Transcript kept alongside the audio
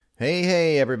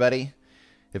Hey, everybody.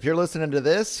 If you're listening to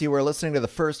this, you are listening to the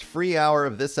first free hour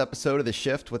of this episode of The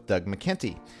Shift with Doug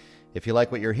McKenty. If you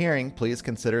like what you're hearing, please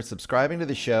consider subscribing to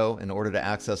the show in order to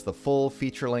access the full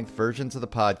feature-length versions of the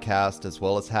podcast, as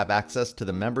well as have access to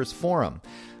the members forum,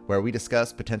 where we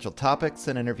discuss potential topics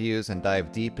and interviews and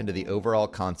dive deep into the overall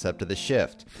concept of The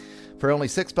Shift. For only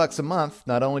 $6 a month,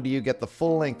 not only do you get the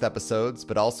full-length episodes,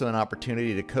 but also an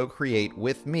opportunity to co-create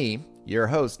with me, your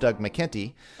host, Doug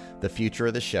McKenty, the future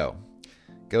of the show.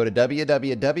 Go to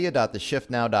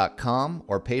www.theshiftnow.com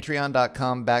or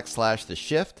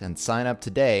patreon.com/theshift and sign up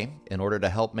today in order to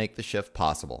help make the shift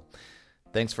possible.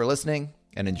 Thanks for listening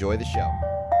and enjoy the show.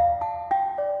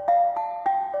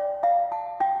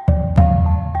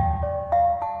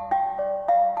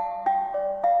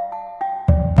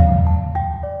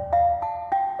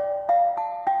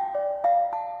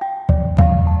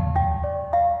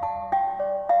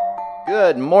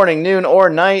 Good morning, noon, or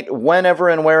night, whenever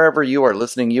and wherever you are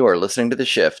listening to The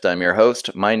Shift. I'm your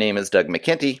host. My name is Doug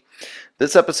McKenty.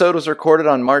 This episode was recorded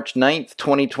on March 9th,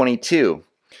 2022.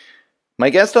 My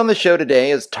guest on the show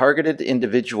today is targeted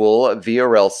individual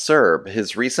Viorel Serb.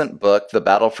 His recent book, The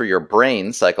Battle for Your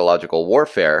Brain, Psychological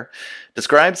Warfare,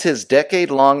 describes his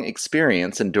decade-long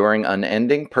experience enduring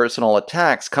unending personal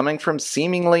attacks coming from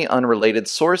seemingly unrelated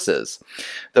sources.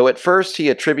 Though at first he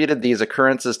attributed these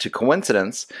occurrences to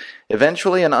coincidence,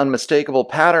 eventually an unmistakable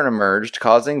pattern emerged,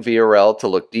 causing Viorel to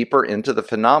look deeper into the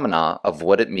phenomena of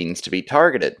what it means to be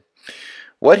targeted.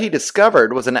 What he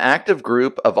discovered was an active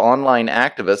group of online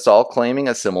activists all claiming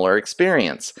a similar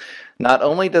experience. Not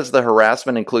only does the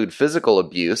harassment include physical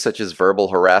abuse, such as verbal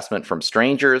harassment from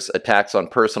strangers, attacks on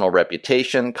personal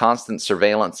reputation, constant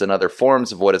surveillance, and other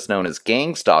forms of what is known as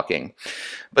gang stalking,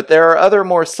 but there are other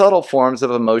more subtle forms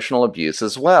of emotional abuse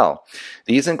as well.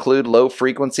 These include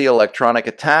low-frequency electronic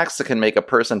attacks that can make a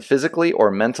person physically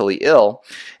or mentally ill,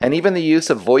 and even the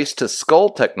use of voice-to-skull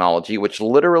technology, which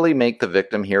literally make the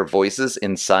victim hear voices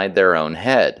inside their own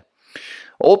head.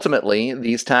 Ultimately,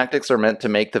 these tactics are meant to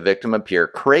make the victim appear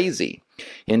crazy.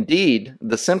 Indeed,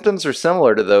 the symptoms are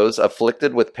similar to those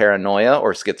afflicted with paranoia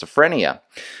or schizophrenia.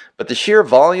 But the sheer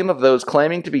volume of those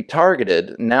claiming to be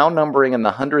targeted, now numbering in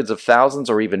the hundreds of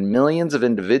thousands or even millions of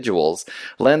individuals,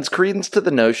 lends credence to the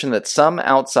notion that some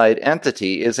outside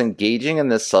entity is engaging in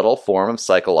this subtle form of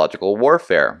psychological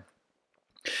warfare.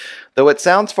 Though it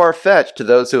sounds far-fetched to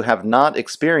those who have not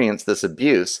experienced this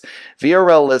abuse,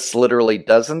 Viorel lists literally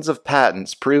dozens of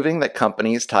patents proving that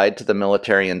companies tied to the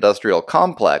military-industrial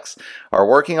complex are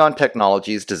working on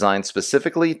technologies designed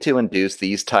specifically to induce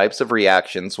these types of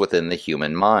reactions within the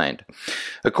human mind.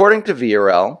 According to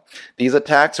Viorel, these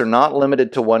attacks are not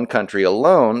limited to one country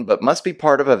alone, but must be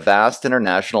part of a vast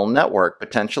international network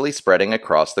potentially spreading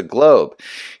across the globe.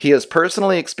 He has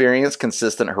personally experienced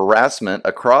consistent harassment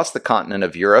across the continent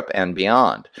of Europe and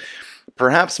beyond.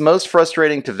 Perhaps most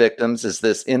frustrating to victims is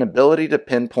this inability to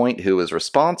pinpoint who is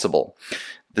responsible.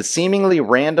 The seemingly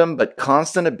random but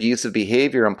constant abusive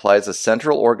behavior implies a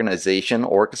central organization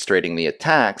orchestrating the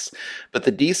attacks, but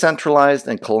the decentralized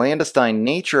and clandestine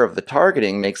nature of the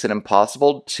targeting makes it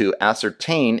impossible to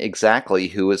ascertain exactly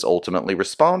who is ultimately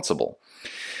responsible.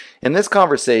 In this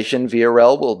conversation,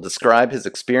 Viorel will describe his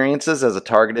experiences as a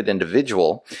targeted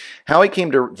individual, how he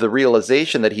came to the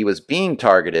realization that he was being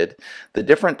targeted, the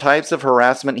different types of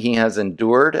harassment he has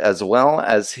endured, as well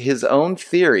as his own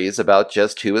theories about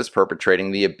just who is perpetrating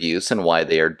the abuse and why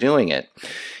they are doing it.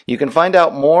 You can find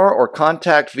out more or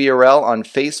contact Viorel on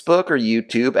Facebook or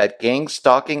YouTube at Gang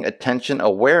Stalking Attention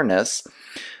Awareness.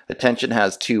 Attention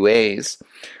has 2 A's.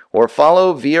 Or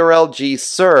follow Viorel G.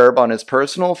 Serb on his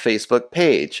personal Facebook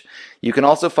page. You can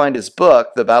also find his book,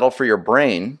 The Battle for Your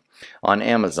Brain, on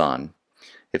Amazon.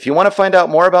 If you want to find out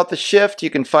more about The Shift, you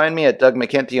can find me at Doug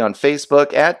McKenty on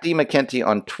Facebook, at DMcKenty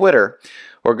on Twitter,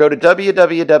 or go to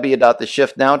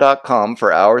www.theshiftnow.com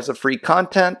for hours of free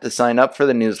content, to sign up for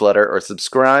the newsletter, or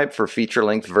subscribe for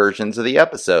feature-length versions of the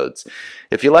episodes.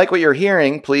 If you like what you're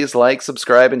hearing, please like,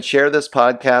 subscribe, and share this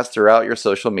podcast throughout your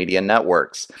social media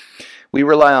networks. We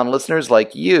rely on listeners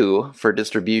like you for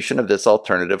distribution of this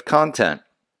alternative content.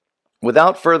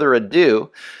 Without further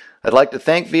ado, I'd like to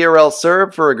thank Viorel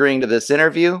Serb for agreeing to this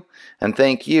interview, and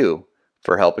thank you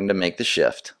for helping to make the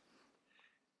shift.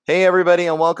 Hey everybody,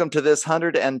 and welcome to this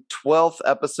 112th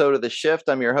episode of The Shift.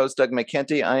 I'm your host, Doug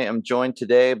McKenty. I am joined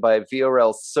today by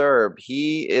Viorel Serb.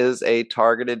 He is a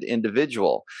targeted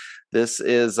individual. This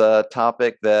is a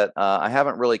topic that I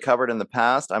haven't really covered in the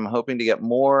past. I'm hoping to get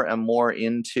more and more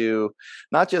into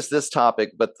not just this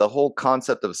topic, but the whole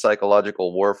concept of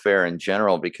psychological warfare in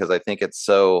general, because I think it's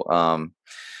so,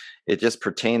 it just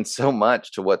pertains so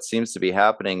much to what seems to be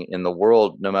happening in the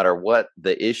world, no matter what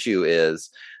the issue is.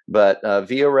 but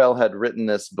Viorel had written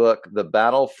this book, The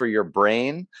Battle for Your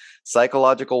Brain,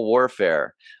 Psychological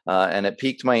Warfare, and it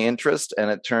piqued my interest,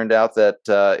 and it turned out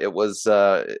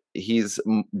that he's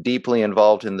deeply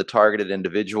involved in the targeted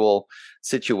individual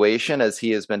situation, as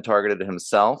he has been targeted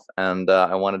himself, and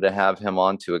I wanted to have him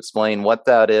on to explain what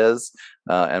that is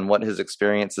and what his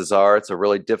experiences are. It's a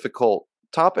really difficult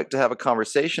topic to have a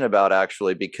conversation about,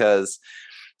 actually, because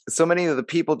so many of the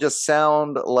people just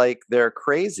sound like they're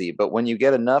crazy, but when you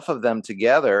get enough of them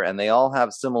together and they all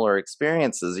have similar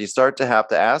experiences, you start to have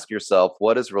to ask yourself,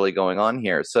 what is really going on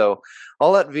here? So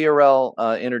I'll let Viorel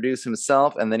introduce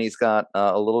himself, and then he's got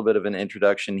a little bit of an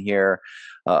introduction here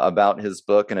about his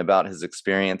book and about his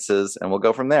experiences, and we'll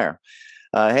go from there.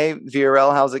 Hey,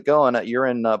 Viorel, how's it going? You're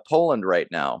in Poland right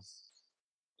now.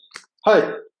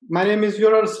 Hi, my name is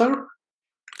Viorel Serb.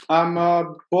 I'm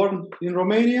born in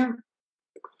Romania.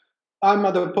 I'm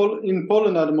in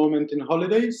Poland at the moment in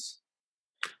holidays,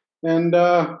 and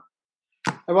I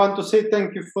want to say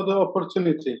thank you for the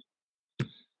opportunity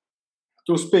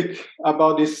to speak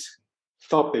about this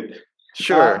topic.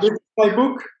 Sure. This is my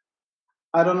book.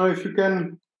 I don't know if you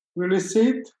can really see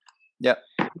it. Yeah.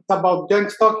 It's about gang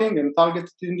stalking and targeted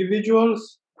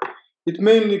individuals. It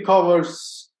mainly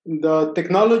covers the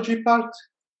technology part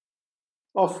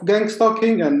of gang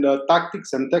stalking and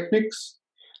tactics and techniques.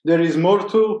 There is more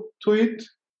to it.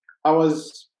 I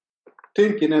was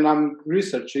thinking and I'm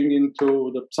researching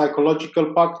into the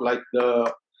psychological part, like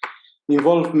the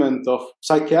involvement of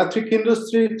psychiatric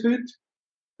industry to it,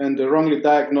 and the wrongly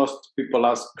diagnosed people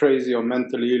as crazy or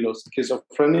mentally ill or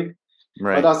schizophrenic.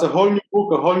 Right. But as a whole new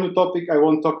book, a whole new topic, I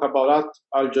won't talk about that.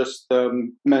 I'll just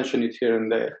mention it here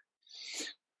and there.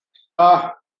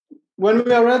 When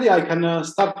we are ready, I can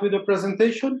start with the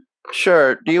presentation.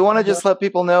 Sure. Do you want to just let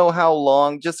people know how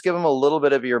long, just give them a little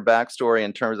bit of your backstory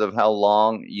in terms of how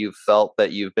long you've felt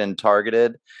that you've been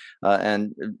targeted,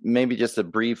 and maybe just a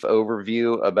brief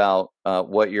overview about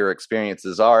what your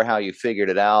experiences are, how you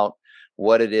figured it out,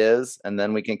 what it is, and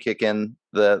then we can kick in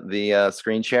the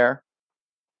screen share?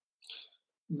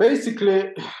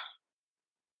 Basically,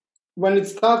 when it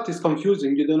starts, it's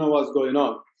confusing. You don't know what's going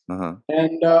on. Uh-huh.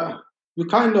 And you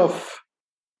kind of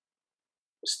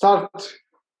start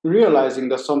realizing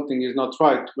that something is not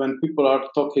right when people are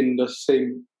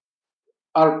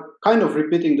are kind of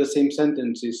repeating the same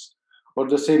sentences or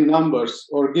the same numbers,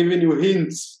 or giving you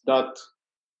hints that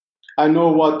I know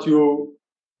what you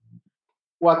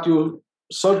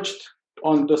searched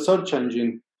on the search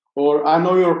engine, or I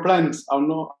know your plans, I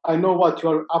know what you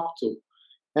are up to.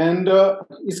 And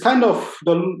it's kind of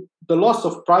the loss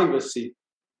of privacy.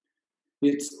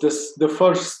 It's the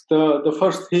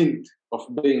first hint of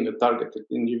being a targeted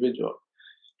individual,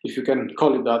 if you can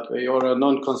call it that way, or a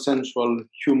non-consensual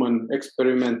human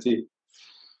experimentee.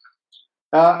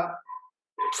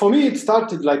 For me, it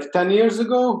started like 10 years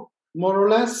ago, more or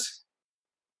less.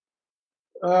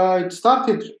 It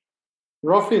started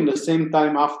roughly in the same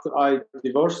time after I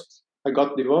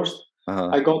got divorced. Uh-huh.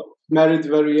 I got married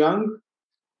very young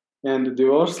and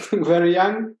divorced very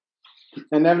young,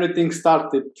 and everything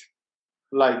started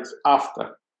like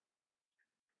after.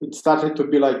 It started to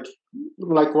be like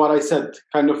what I said,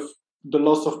 kind of the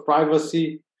loss of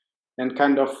privacy and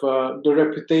kind of the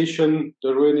reputation,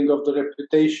 the ruining of the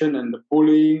reputation, and the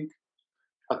bullying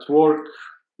at work,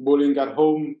 bullying at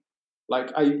home.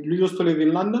 Like, I used to live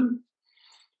in London,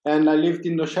 and I lived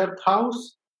in a shared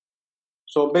house.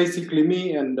 So basically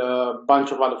me and a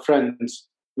bunch of other friends,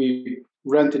 we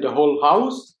rented a whole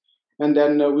house, and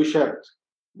then we shared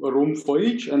a room for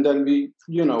each, and then we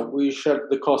shared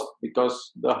the cost,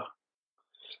 because the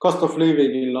cost of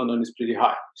living in London is pretty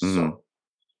high. Mm-hmm. So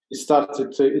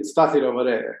it started over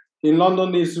there. In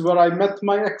London is where I met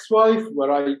my ex-wife,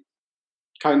 where I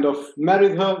kind of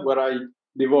married her, where I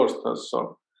divorced her.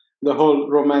 So the whole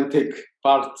romantic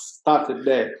part started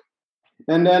there.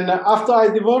 And then after I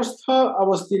divorced her, I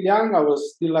was still young. I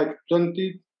was still like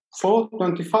 24,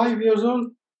 25 years old.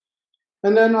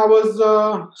 And then I was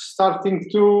starting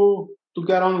to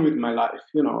get on with my life,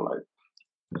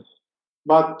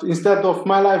 But instead of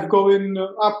my life going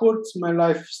upwards, my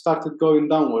life started going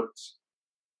downwards.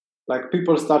 Like,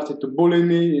 people started to bully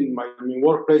me in my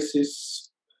workplaces.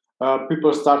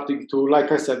 People starting to,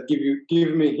 like I said,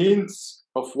 give me hints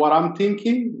of what I'm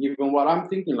thinking, even what I'm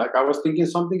thinking. Like, I was thinking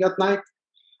something at night.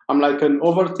 I'm like an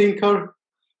overthinker.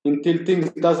 Until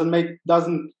things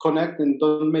doesn't connect and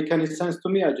don't make any sense to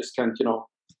me, I just can't,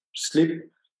 sleep.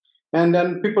 And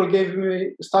then people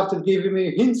started giving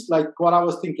me hints like what I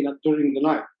was thinking during the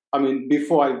night. I mean,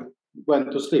 before I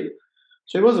went to sleep.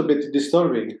 So it was a bit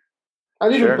disturbing. I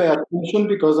didn't Sure. pay attention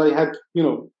because I had,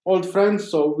 old friends,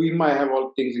 so we might have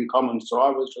all things in common. So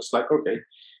I was just like, okay,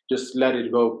 just let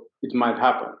it go. It might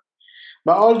happen.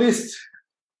 But all this,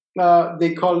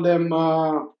 they call them,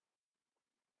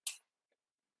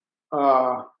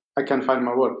 I can't find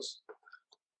my words,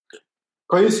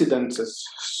 coincidences.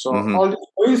 So Mm-hmm. all these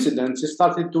coincidences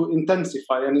started to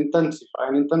intensify and intensify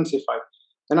and intensify.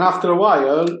 And after a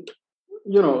while,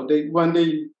 when they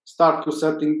start to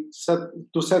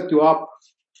set you up,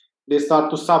 they start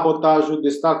to sabotage you,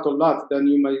 they start a lot, then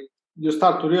you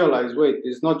start to realize, wait,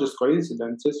 it's not just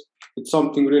coincidences, it's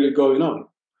something really going on.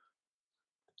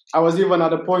 I was even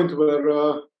at a point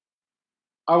where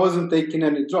I wasn't taking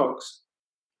any drugs.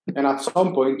 And at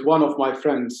some point, one of my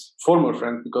friends, former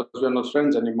friend, because we're not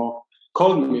friends anymore,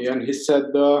 called me and he said,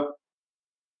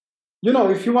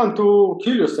 if you want to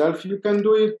kill yourself, you can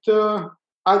do it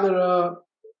either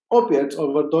opiates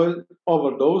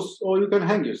overdose or you can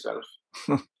hang yourself,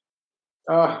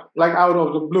 like out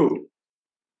of the blue.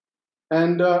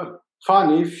 And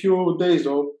funny, few days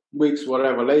or weeks,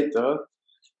 whatever later,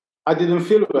 I didn't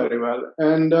feel very well.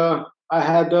 And I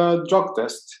had a drug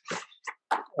test,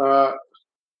 uh,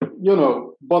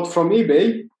 bought from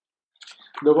eBay,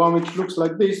 the one which looks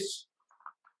like this,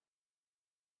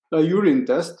 a urine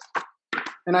test.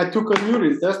 And I took a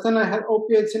urine test and I had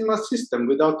opiates in my system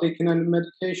without taking any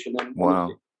medication. And Wow.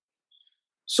 anything.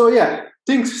 So yeah,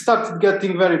 things started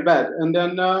getting very bad. And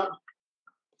then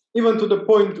even to the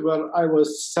point where I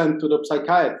was sent to the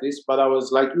psychiatrist, but I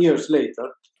was like years later.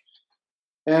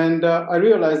 And I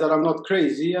realized that I'm not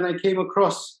crazy. And I came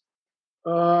across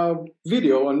a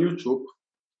video on YouTube.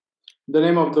 The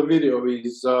name of the video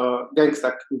is Gang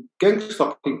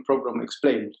Stalking Program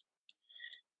Explained.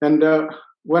 And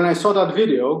when I saw that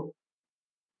video,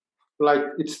 like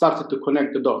it started to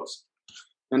connect the dots.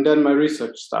 And then my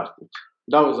research started.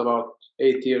 That was about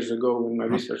 8 years ago when my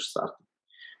research started.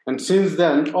 And since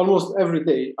then, almost every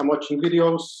day, I'm watching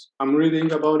videos, I'm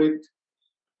reading about it,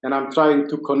 and I'm trying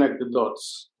to connect the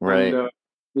dots. Right. And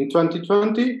in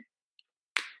 2020,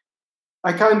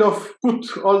 I kind of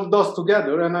put all the dots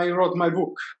together and I wrote my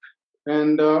book.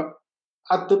 And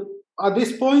at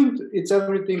this point, it's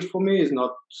everything for me is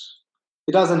not,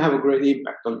 it doesn't have a great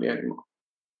impact on me anymore.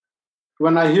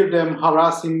 When I hear them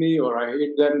harassing me or I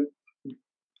hear them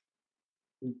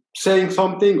saying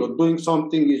something or doing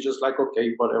something, it's just like,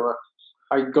 okay, whatever.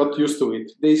 I got used to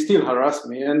it. They still harass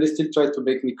me and they still try to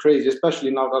make me crazy,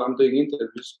 especially now that I'm doing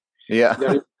interviews. Yeah.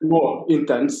 They're more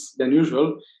intense than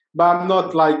usual, but I'm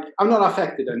not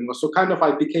affected anymore. So kind of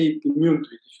I became immune to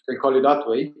it, if you can call it that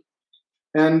way.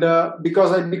 And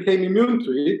because I became immune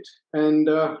to it, and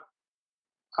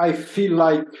I feel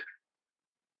like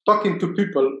talking to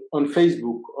people on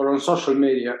Facebook or on social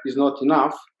media is not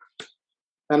enough,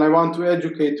 and I want to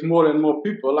educate more and more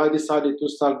people, I decided to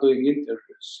start doing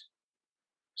interviews.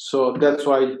 So that's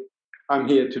why I'm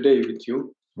here today with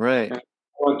you. Right. And I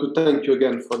want to thank you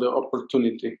again for the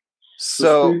opportunity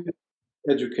So, to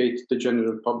educate the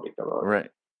general public about it. right.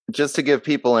 Just to give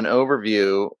people an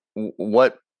overview,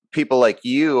 what people like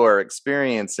you are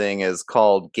experiencing is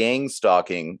called gang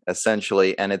stalking,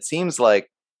 essentially. And it seems like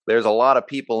there's a lot of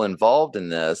people involved in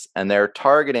this, and they're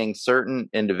targeting certain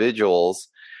individuals,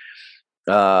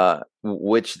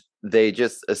 which they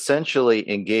just essentially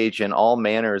engage in all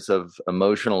manners of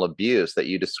emotional abuse that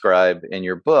you describe in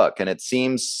your book. And it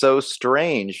seems so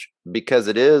strange because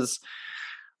it is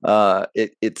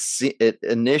it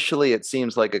initially it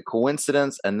seems like a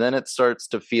coincidence, and then it starts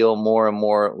to feel more and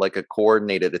more like a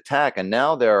coordinated attack. And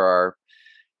now there are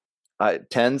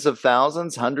tens of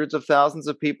thousands, hundreds of thousands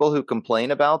of people who complain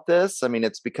about this. I mean,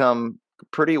 it's become a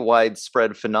pretty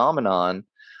widespread phenomenon.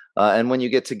 And when you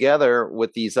get together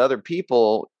with these other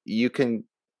people, you can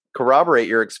corroborate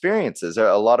your experiences.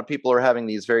 A lot of people are having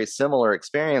these very similar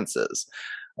experiences.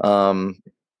 And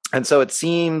so it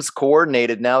seems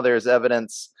coordinated. Now there's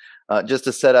evidence, just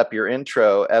to set up your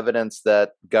intro, evidence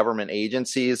that government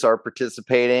agencies are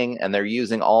participating, and they're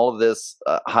using all of this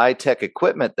high-tech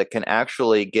equipment that can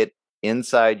actually get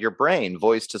inside your brain,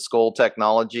 voice-to-skull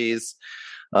technologies.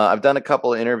 I've done a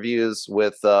couple of interviews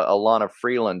with Alana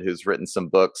Freeland, who's written some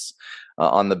books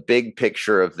on the big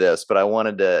picture of this, but I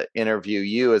wanted to interview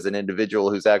you as an individual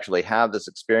who's actually had this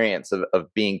experience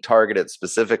of being targeted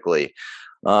specifically.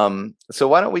 So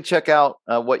why don't we check out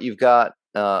what you've got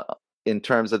in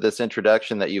terms of this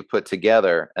introduction that you've put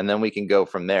together, and then we can go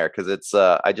from there, because it's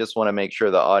I just want to make sure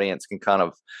the audience can kind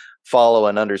of follow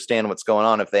and understand what's going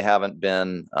on if they haven't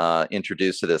been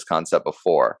introduced to this concept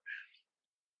before.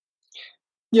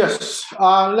 Yes,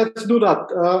 let's do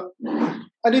that.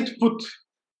 I did put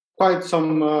quite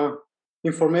some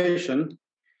information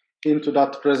into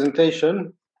that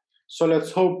presentation. So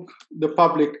let's hope the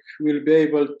public will be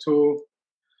able to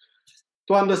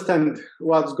understand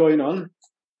what's going on.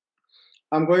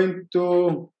 I'm going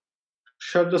to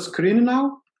share the screen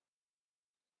now.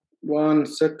 1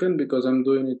 second, because I'm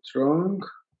doing it wrong.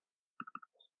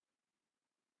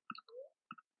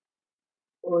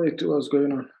 Wait, what's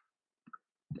going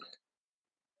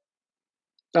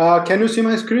on? Can you see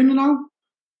my screen now?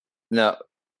 No,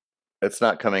 it's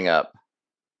not coming up.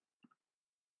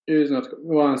 It is not.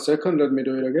 1 second, let me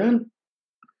do it again.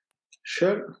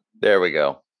 Share. There we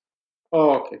go.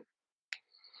 Okay.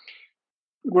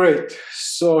 Great.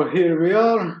 So here we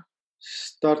are.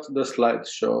 Start the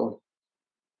slideshow.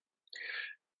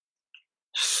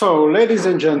 So, ladies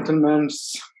and gentlemen,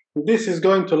 this is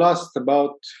going to last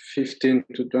about 15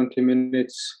 to 20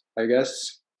 minutes, I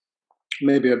guess,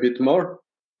 maybe a bit more.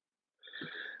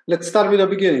 Let's start with the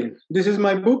beginning. This is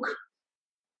my book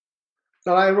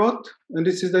that I wrote, and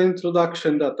this is the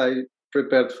introduction that I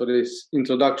prepared for this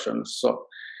introduction. So,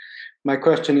 my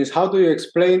question is, how do you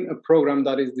explain a program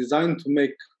that is designed to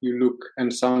make you look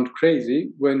and sound crazy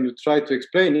when you try to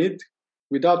explain it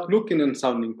without looking and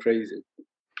sounding crazy?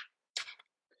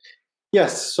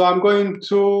 Yes, so I'm going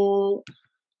to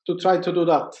try to do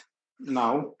that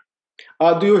now.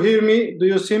 Do you hear me? Do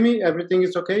you see me? Everything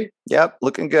is okay? Yep,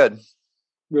 looking good.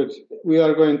 Good. We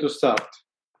are going to start.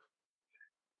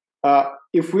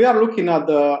 If we are looking at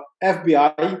the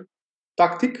FBI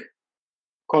tactic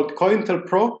called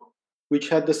COINTELPRO, which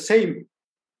had the same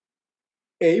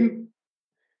aim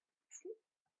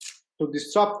to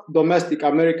disrupt domestic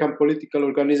American political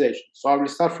organizations. So I will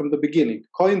start from the beginning.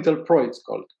 COINTELPRO, it's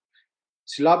called.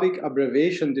 Syllabic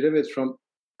abbreviation derived from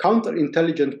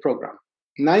Counterintelligence Program,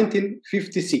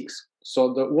 1956.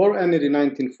 So the war ended in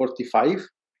 1945.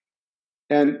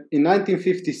 And in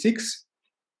 1956,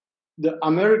 the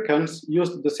Americans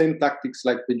used the same tactics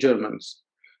like the Germans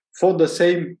for the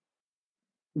same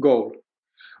goal.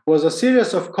 It was a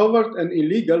series of covert and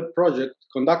illegal projects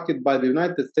conducted by the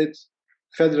United States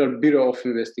Federal Bureau of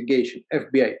Investigation,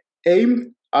 FBI,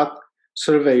 aimed at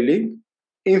surveilling,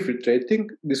 infiltrating,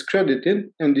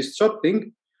 discrediting, and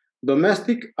disrupting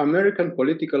domestic American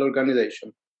political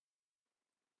organization.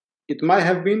 It might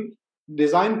have been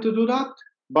designed to do that,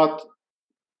 but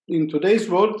in today's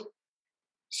world,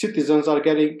 citizens are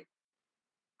getting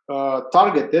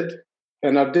targeted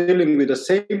and are dealing with the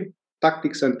same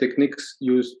tactics and techniques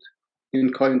used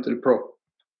in COINTELPRO.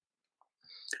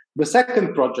 The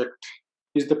second project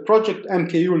is the Project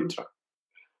MKUltra.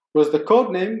 Was the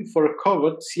code name for a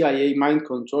covert CIA mind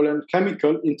control and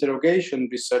chemical interrogation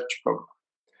research program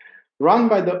run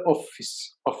by the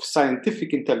Office of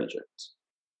Scientific Intelligence.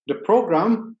 The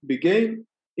program began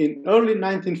in early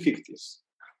 1950s.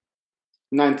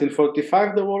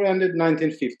 1945, the war ended,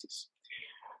 1950s.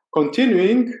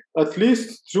 Continuing at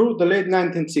least through the late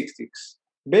 1960s.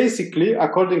 Basically,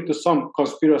 according to some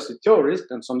conspiracy theorists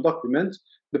and some documents,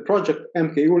 the Project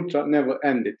MKUltra never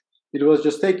ended. It was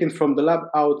just taken from the lab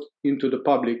out into the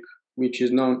public, which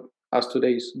is known as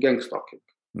today's gang stalking.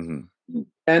 Mm-hmm.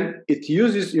 And it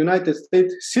uses United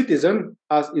States citizens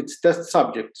as its test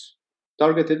subjects,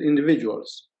 targeted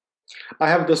individuals. I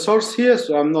have the source here,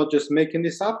 so I'm not just making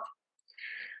this up.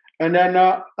 And then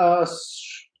a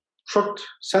short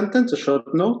sentence, a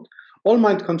short note. All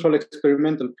mind control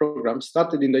experimental programs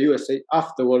started in the USA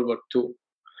after World War II.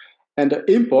 And the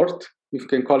import, if you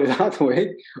can call it that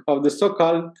way, of the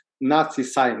so-called Nazi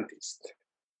scientist.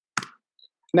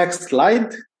 Next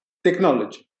slide,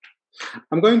 technology.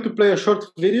 I'm going to play a short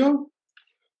video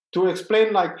to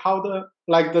explain how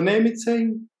the name is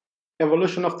saying,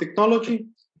 evolution of technology,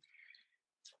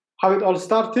 how it all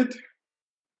started.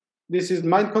 This is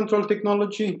mind control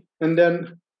technology, and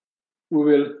then we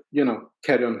will,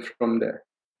 carry on from there.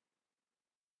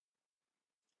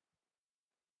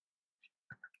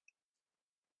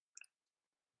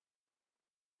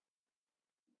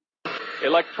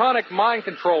 Electronic mind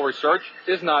control research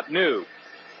is not new.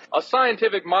 A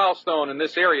scientific milestone in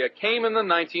this area came in the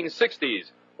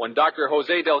 1960s when Dr.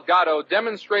 Jose Delgado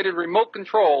demonstrated remote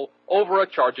control over a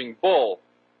charging bull.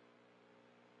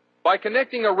 By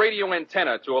connecting a radio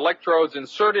antenna to electrodes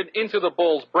inserted into the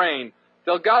bull's brain,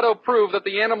 Delgado proved that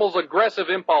the animal's aggressive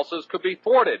impulses could be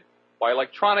thwarted by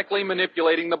electronically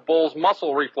manipulating the bull's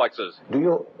muscle reflexes. Do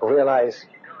you realize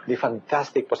the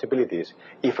fantastic possibilities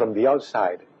if from the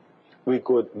outside we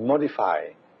could modify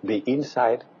the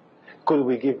inside? Could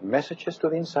we give messages to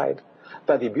the inside?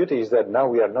 But the beauty is that now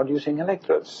we are not using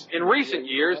electrodes. In recent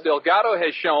years, Delgado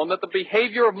has shown that the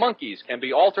behavior of monkeys can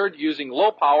be altered using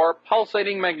low-power,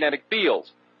 pulsating magnetic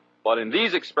fields. But in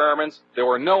these experiments, there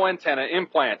were no antenna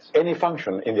implants. Any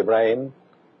function in the brain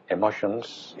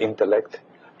emotions, intellect,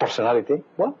 personality,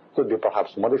 well, could be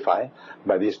perhaps modified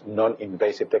by this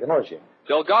non-invasive technology.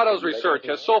 Delgado's research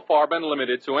has so far been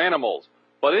limited to animals,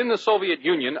 but in the Soviet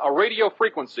Union, a radio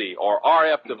frequency, or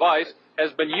RF device,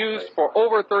 has been used for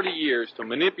over 30 years to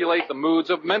manipulate the moods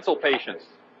of mental patients.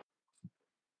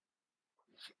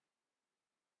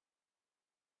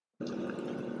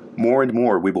 More and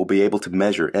more, we will be able to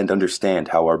measure and understand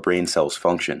how our brain cells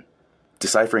function.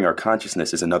 Deciphering our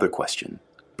consciousness is another question,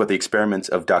 but the experiments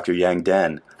of Dr. Yang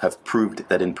Dan have proved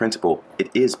that in principle, it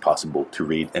is possible to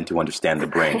read and to understand the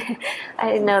brain.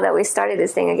 I didn't know that we started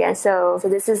this thing again. So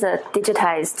this is a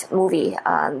digitized movie.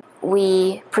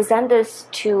 We present this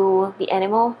to the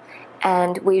animal,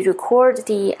 and we record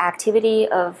the activity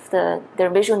of their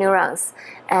visual neurons.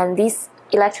 And these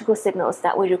electrical signals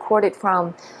that we recorded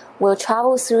from will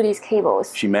travel through these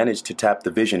cables. She managed to tap the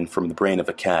vision from the brain of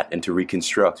a cat and to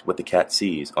reconstruct what the cat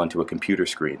sees onto a computer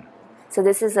screen. So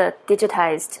this is a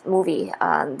digitized movie.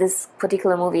 This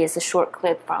particular movie is a short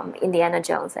clip from Indiana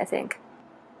Jones, I think.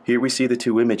 Here we see the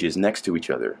two images next to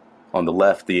each other. On the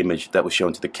left, the image that was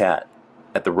shown to the cat.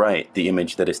 At the right, the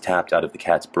image that is tapped out of the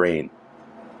cat's brain.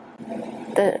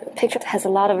 The picture has a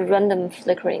lot of random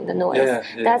flickering, the noise.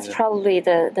 That's probably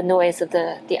the noise of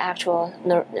the actual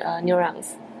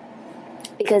neurons,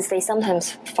 because they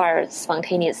sometimes fire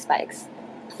spontaneous spikes.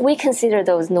 We consider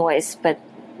those noise, but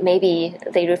maybe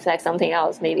they reflect something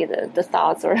else, maybe the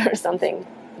thoughts or something.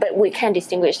 But we can't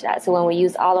distinguish that. So when we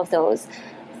use all of those,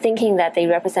 thinking that they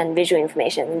represent visual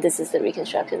information, this is the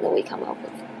reconstruction that we come up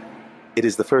with. It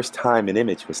is the first time an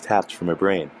image was tapped from a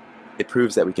brain. It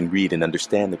proves that we can read and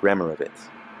understand the grammar of it.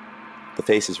 The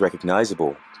face is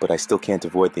recognizable, but I still can't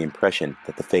avoid the impression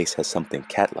that the face has something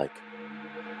cat-like.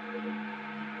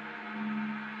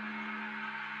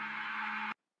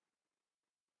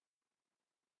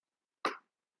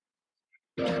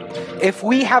 If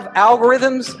we have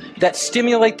algorithms that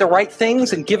stimulate the right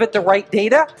things and give it the right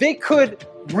data, they could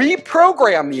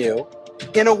reprogram you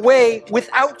in a way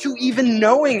without you even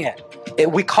knowing it.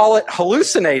 We call it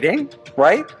hallucinating,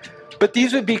 right? But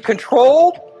these would be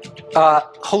controlled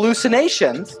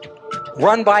hallucinations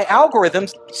run by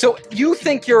algorithms. So you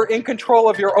think you're in control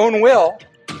of your own will,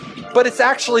 but it's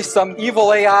actually some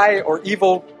evil AI or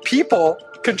evil people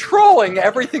controlling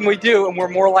everything we do, and we're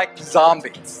more like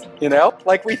zombies, you know?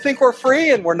 Like we think we're free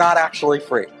and we're not actually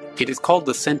free. It is called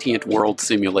the Sentient World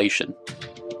Simulation.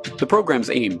 The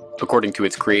program's aim, according to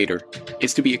its creator,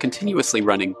 is to be a continuously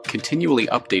running, continually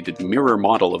updated mirror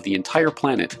model of the entire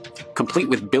planet, complete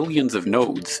with billions of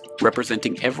nodes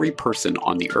representing every person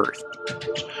on the Earth.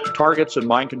 Targets and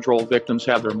mind control victims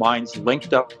have their minds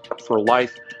linked up for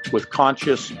life with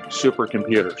conscious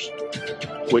supercomputers,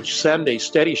 which send a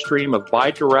steady stream of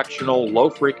bidirectional,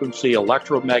 low-frequency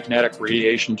electromagnetic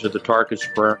radiation to the target's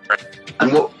brain.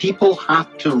 And what people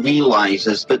have to realize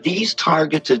is that these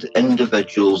targeted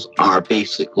individuals are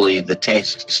basically the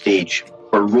test stage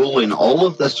for rolling all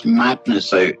of this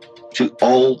madness out to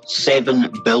all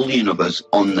 7 billion of us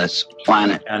on this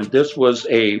planet. And this was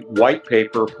a white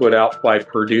paper put out by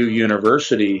Purdue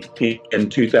University in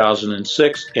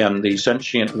 2006, and the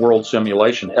Sentient World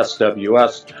Simulation,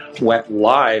 SWS, went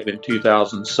live in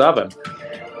 2007,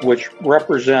 which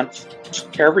represents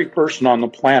every person on the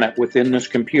planet within this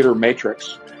computer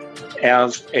matrix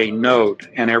as a node,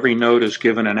 and every node is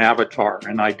given an avatar,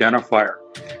 an identifier.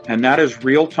 And that is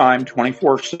real-time,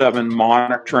 24/7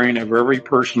 monitoring of every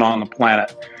person on the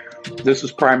planet. This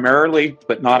is primarily,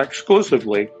 but not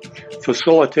exclusively,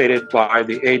 facilitated by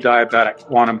the adiabatic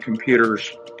quantum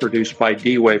computers produced by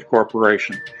D-Wave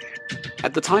Corporation.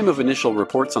 At the time of initial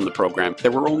reports on the program,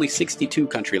 there were only 62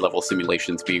 country-level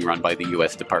simulations being run by the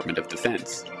US Department of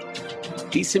Defense.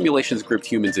 These simulations grouped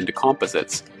humans into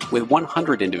composites, with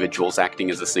 100 individuals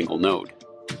acting as a single node.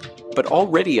 But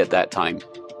already at that time,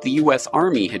 the US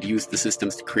Army had used the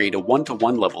systems to create a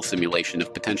one-to-one level simulation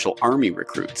of potential Army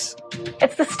recruits.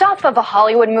 It's the stuff of a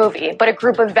Hollywood movie, but a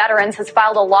group of veterans has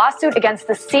filed a lawsuit against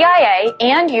the CIA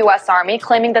and US Army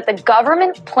claiming that the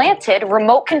government planted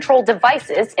remote-controlled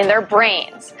devices in their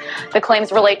brains. The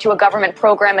claims relate to a government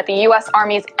program at the US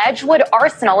Army's Edgewood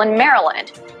Arsenal in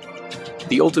Maryland.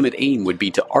 The ultimate aim would be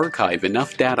to archive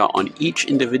enough data on each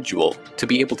individual to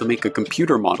be able to make a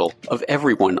computer model of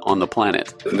everyone on the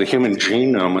planet. The human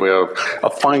genome, we have a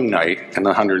finite in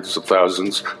the hundreds of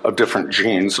thousands of different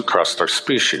genes across our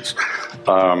species.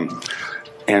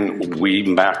 And we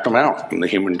mapped them out in the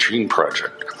Human Gene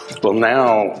Project. Well,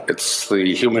 now it's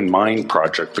the Human Mind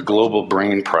Project, the Global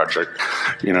Brain Project.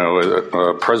 You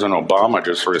know, President Obama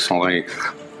just recently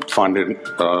funded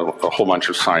a whole bunch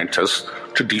of scientists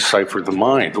to decipher the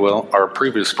mind. Well, our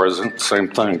previous president, same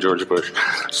thing, George Bush,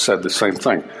 said the same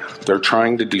thing. They're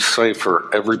trying to decipher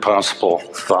every possible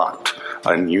thought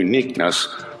and uniqueness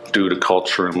due to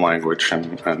culture and language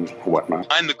and whatnot.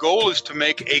 And the goal is to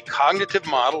make a cognitive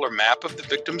model or map of the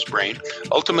victim's brain.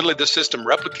 Ultimately, the system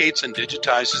replicates and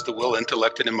digitizes the will,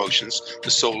 intellect, and emotions,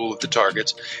 the soul of the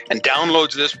targets, and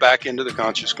downloads this back into the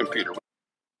conscious computer.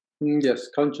 Yes,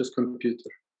 conscious computer.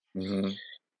 Mm-hmm.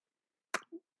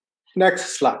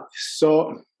 Next slide.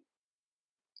 So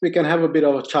we can have a bit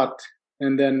of a chat,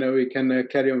 and then we can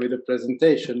carry on with the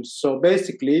presentation. So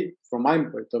basically, from my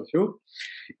point of view,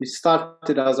 it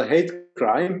started as a hate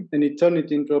crime, and it turned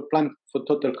it into a plan for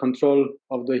total control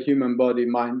of the human body,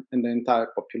 mind, and the entire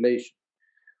population.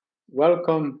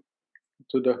 Welcome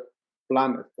to the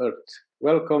planet Earth.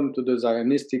 Welcome to the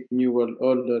Zionistic New World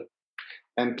Order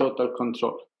and total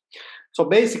control. So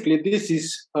basically, this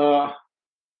is,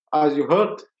 as you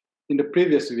heard in the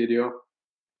previous video,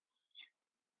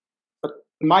 a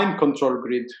mind control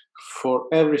grid for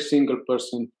every single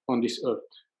person on this earth.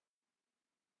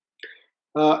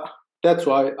 That's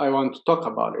why I want to talk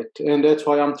about it, and that's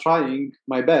why I'm trying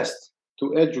my best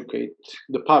to educate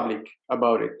the public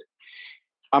about it.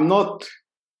 I'm not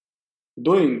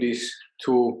doing this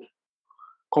to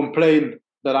complain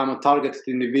that I'm a targeted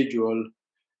individual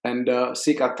and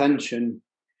seek attention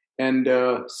and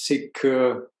seek,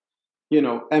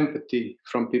 empathy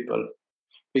from people,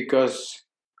 because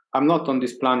I'm not on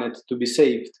this planet to be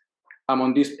saved. I'm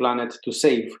on this planet to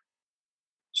save.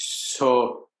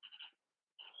 So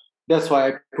that's why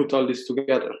I put all this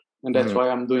together, and that's why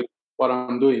I'm doing what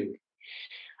I'm doing.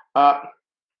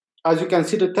 As you can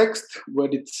see the text where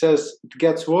it says it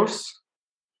gets worse,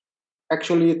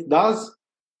 actually it does,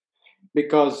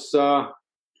 because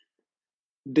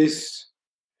this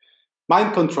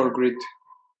mind control grid,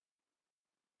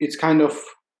 it's kind of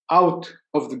out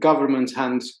of the government's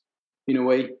hands in a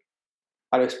way.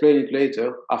 I'll explain it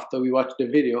later after we watch the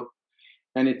video,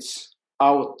 and it's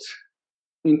out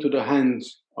into the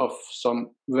hands of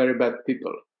some very bad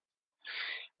people.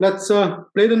 Let's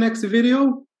play the next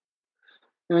video,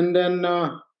 and then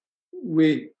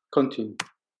we continue.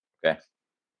 Okay.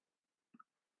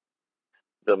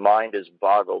 The mind is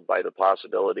boggled by the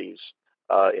possibilities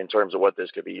in terms of what this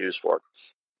could be used for.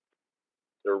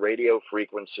 The radio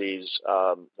frequencies,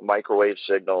 microwave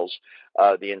signals,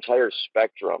 the entire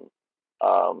spectrum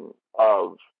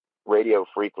of radio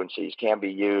frequencies can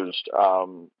be used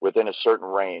within a certain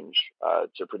range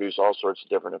to produce all sorts of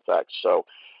different effects. So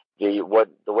the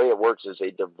way it works is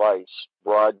a device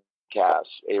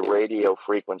broadcasts a radio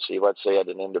frequency, let's say at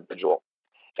an individual,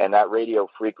 and that radio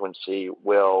frequency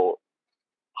will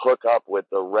hook up with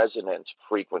the resonant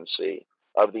frequency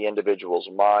of the individual's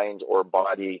mind or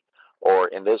body, or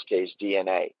in this case,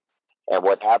 DNA. And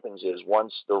what happens is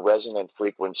once the resonant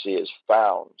frequency is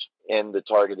found in the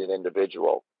targeted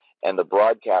individual and the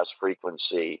broadcast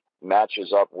frequency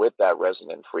matches up with that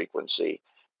resonant frequency,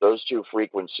 those two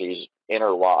frequencies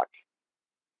interlock,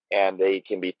 and they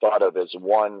can be thought of as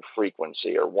one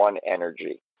frequency or one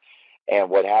energy. And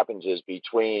what happens is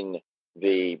between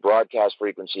the broadcast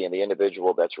frequency and the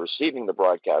individual that's receiving the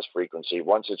broadcast frequency,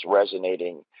 once it's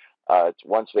resonating,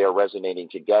 once they are resonating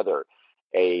together,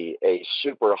 a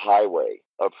super highway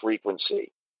of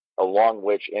frequency along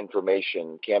which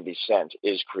information can be sent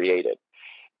is created.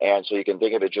 And so you can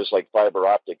think of it just like fiber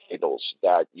optic cables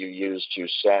that you use to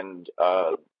send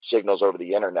signals over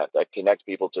the internet that connect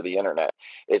people to the internet.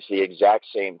 It's the exact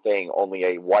same thing, only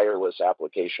a wireless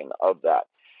application of that.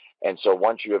 And so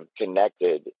once you have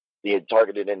connected the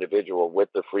targeted individual with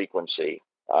the frequency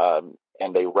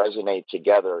and they resonate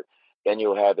together, then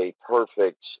you have a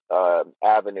perfect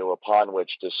avenue upon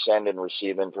which to send and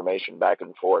receive information back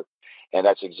and forth. And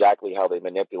that's exactly how they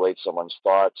manipulate someone's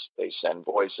thoughts. They send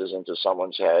voices into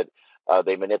someone's head.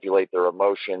 They manipulate their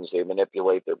emotions. They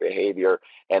manipulate their behavior.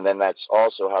 And then that's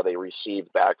also how they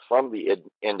receive back from the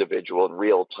individual in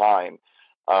real time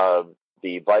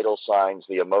the vital signs,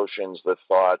 the emotions, the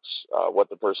thoughts, what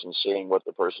the person's seeing, what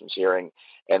the person's hearing.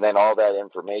 And then all that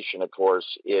information, of course,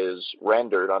 is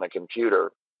rendered on a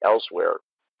computer elsewhere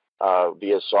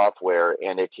via software,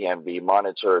 and it can be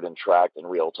monitored and tracked in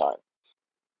real time.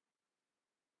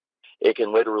 It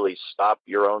can literally stop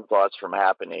your own thoughts from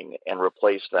happening and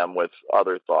replace them with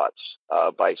other thoughts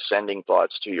by sending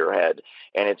thoughts to your head.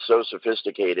 And it's so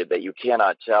sophisticated that you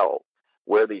cannot tell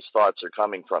where these thoughts are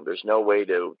coming from. There's no way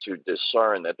to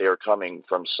discern that they are coming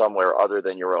from somewhere other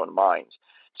than your own mind.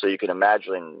 So you can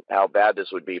imagine how bad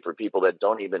this would be for people that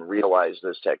don't even realize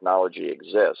this technology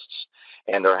exists.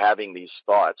 And they're having these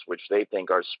thoughts, which they think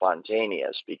are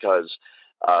spontaneous, because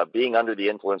Being under the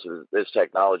influence of this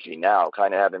technology now,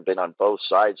 kind of having been on both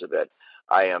sides of it,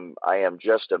 I am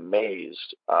just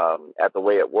amazed at the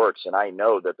way it works. And I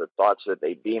know that the thoughts that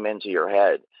they beam into your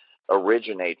head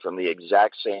originate from the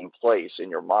exact same place in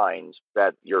your mind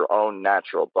that your own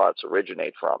natural thoughts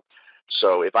originate from.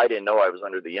 So if I didn't know I was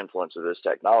under the influence of this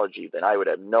technology, then I would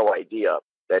have no idea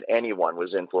that anyone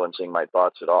was influencing my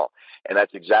thoughts at all. And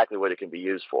that's exactly what it can be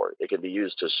used for. It can be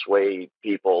used to sway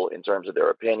people in terms of their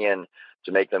opinion,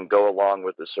 to make them go along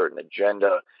with a certain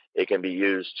agenda. It can be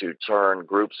used to turn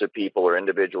groups of people or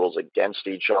individuals against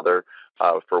each other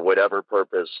for whatever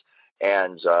purpose.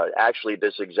 And actually,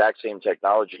 this exact same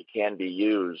technology can be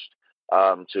used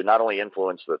to not only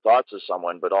influence the thoughts of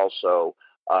someone, but also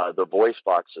the voice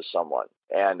box of someone.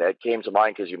 And it came to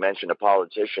mind because you mentioned a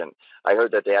politician. I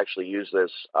heard that they actually used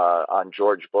this on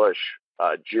George Bush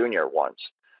Jr. once,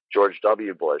 George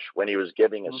W. Bush, when he was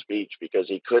giving a speech because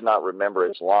he could not remember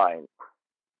his line.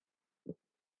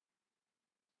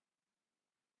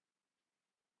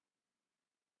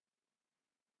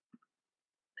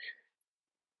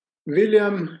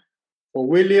 William,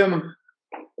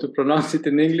 to pronounce it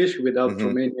in English without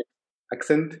Romanian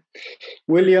accent,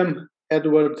 William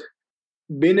Edward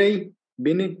Binney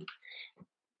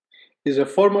is a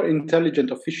former intelligence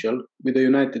official with the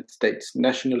United States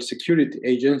National Security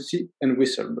Agency and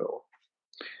whistleblower.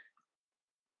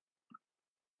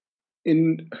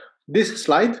 In this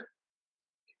slide,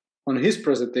 on his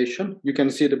presentation, you can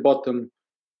see the bottom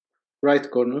right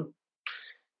corner.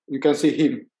 You can see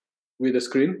him with the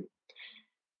screen.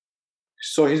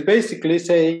 So he's basically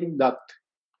saying that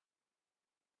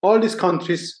all these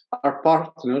countries are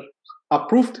partner,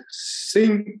 approved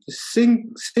SIGINT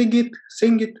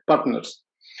partners.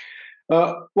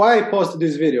 Why I posted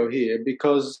this video here?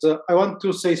 Because I want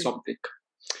to say something.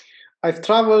 I've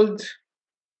traveled,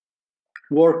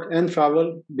 work and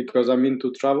travel, because I'm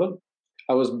into travel.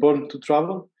 I was born to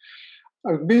travel.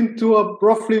 I've been to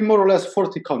roughly more or less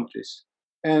 40 countries,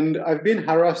 and I've been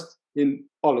harassed in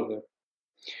all of them.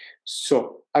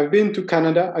 So I've been to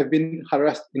Canada, I've been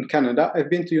harassed in Canada,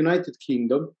 I've been to United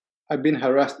Kingdom, I've been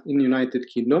harassed in United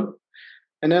Kingdom,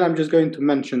 and then I'm just going to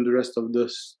mention the rest of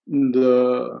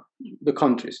the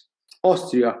countries.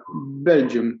 Austria,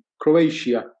 Belgium,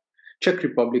 Croatia, Czech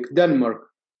Republic, Denmark,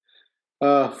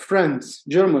 France,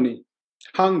 Germany,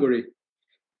 Hungary,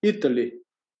 Italy,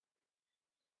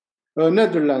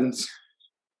 Netherlands,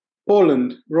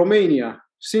 Poland, Romania,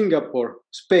 Singapore,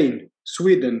 Spain,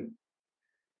 Sweden,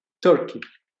 Turkey.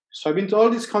 So I've been to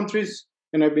all these countries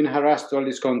and I've been harassed to all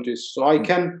these countries. So I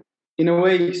can, in a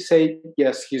way, say,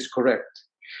 yes, he's correct.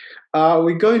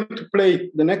 We're going to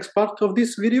play the next part of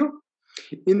this video.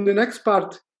 In the next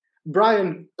part,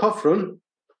 Brian Coffron,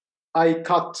 I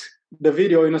cut the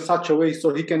video in such a way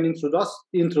so he can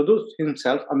introduce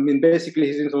himself. I mean, basically,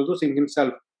 he's introducing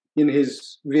himself in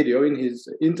his video, in his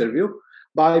interview.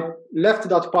 But I left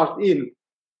that part in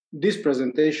this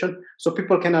presentation so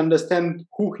people can understand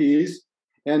who he is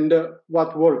and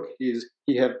what work he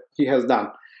has done.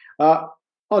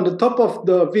 On the top of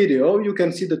the video, you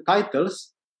can see the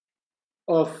titles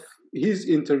of his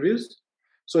interviews.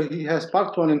 So he has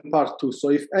part 1 and part 2. So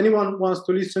if anyone wants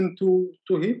to listen to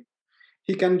him,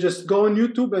 he can just go on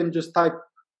YouTube and just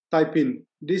type in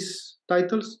these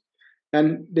titles,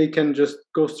 and they can just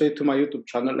go straight to my YouTube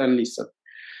channel and listen.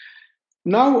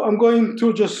 Now I'm going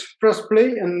to just press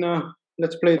play and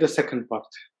let's play the second part.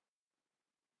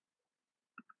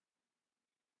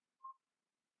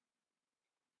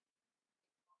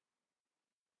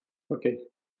 Okay.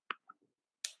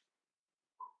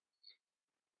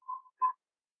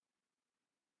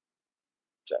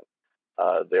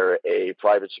 They're a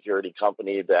private security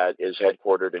company that is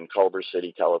headquartered in Culver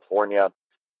City, California.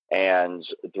 And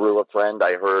through a friend,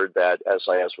 I heard that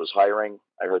SIS was hiring.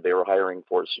 I heard they were hiring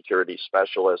for security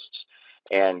specialists.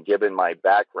 And given my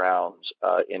background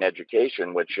in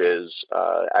education, which is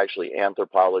actually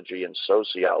anthropology and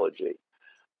sociology,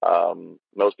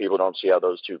 most people don't see how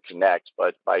those two connect.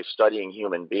 But by studying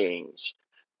human beings,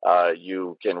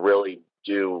 you can really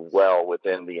do well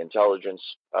within the intelligence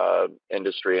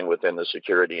industry and within the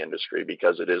security industry,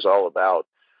 because it is all about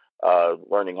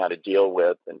learning how to deal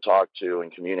with and talk to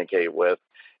and communicate with,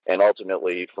 and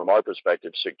ultimately, from our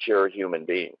perspective, secure human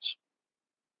beings.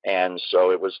 And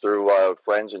so it was through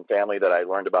friends and family that I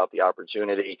learned about the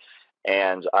opportunity.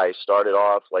 And I started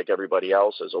off, like everybody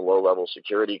else, as a low-level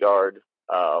security guard,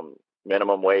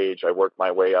 minimum wage. I worked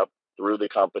my way up through the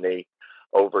company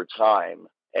over time,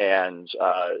 and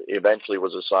eventually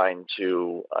was assigned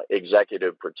to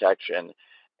executive protection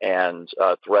and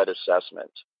threat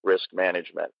assessment, risk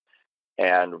management.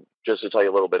 And just to tell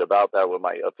you a little bit about that, what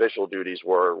my official duties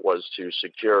was to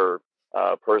secure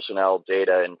personnel,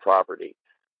 data, and property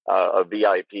of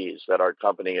VIPs that our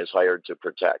company is hired to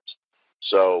protect.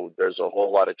 So there's a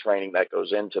whole lot of training that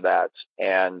goes into that.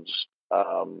 And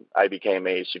I became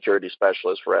a security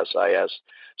specialist for SIS,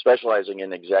 specializing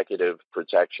in executive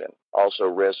protection, also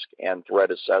risk and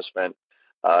threat assessment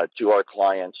to our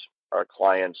clients. Our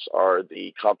clients are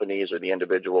the companies or the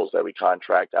individuals that we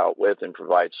contract out with and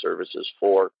provide services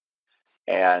for.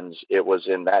 And it was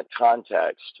in that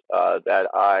context that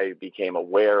I became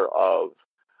aware of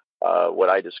what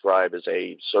I describe as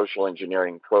a social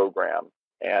engineering program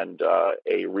and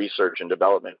a research and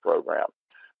development program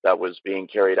that was being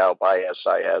carried out by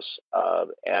SIS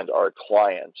and our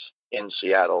clients in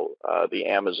Seattle, the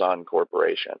Amazon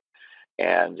Corporation.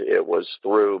 And it was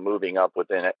through moving up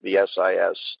within the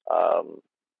SIS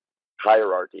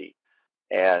hierarchy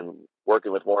and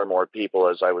working with more and more people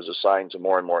as I was assigned to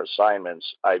more and more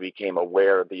assignments, I became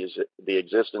aware of the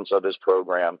existence of this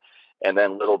program. And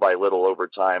then little by little over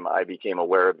time, I became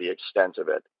aware of the extent of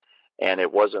it. And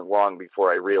it wasn't long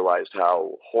before I realized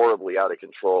how horribly out of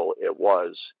control it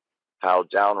was, how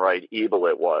downright evil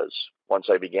it was. Once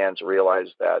I began to realize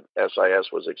that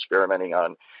SIS was experimenting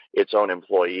on its own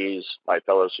employees, my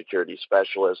fellow security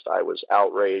specialist, I was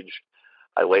outraged.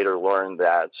 I later learned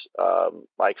that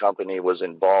my company was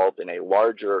involved in a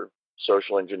larger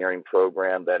social engineering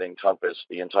program that encompassed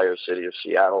the entire city of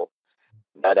Seattle.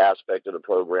 That aspect of the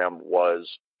program was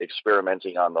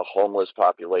experimenting on the homeless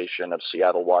population of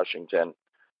Seattle, Washington,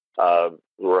 who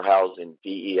were housed in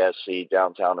DESC,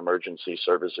 Downtown Emergency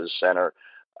Services Center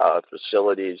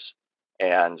facilities.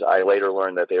 And I later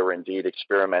learned that they were indeed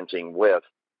experimenting with,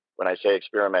 when I say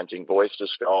experimenting,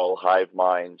 voice-to-skull, hive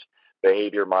mind,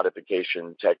 behavior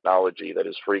modification technology that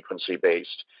is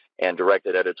frequency-based and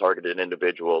directed at a targeted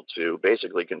individual to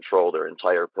basically control their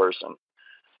entire person.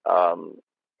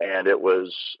 And it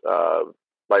was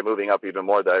by moving up even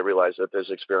more that I realized that this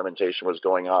experimentation was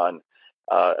going on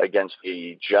against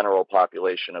the general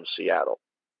population of Seattle.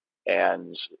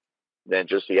 And then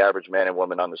just the average man and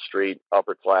woman on the street,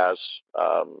 upper class,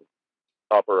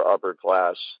 upper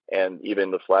class, and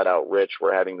even the flat out rich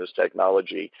were having this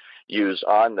technology used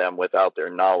on them without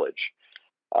their knowledge.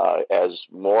 As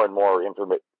more and more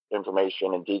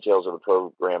information and details of the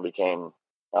program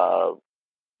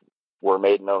were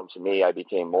made known to me, I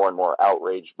became more and more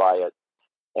outraged by it.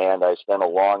 And I spent a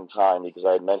long time, because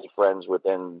I had many friends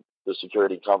within the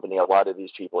security company. A lot of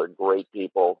these people are great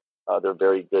people. They're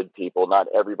very good people. Not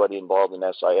everybody involved in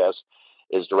SIS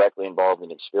is directly involved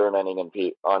in experimenting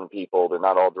on people. They're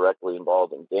not all directly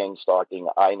involved in gang stalking.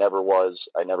 I never was.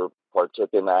 I never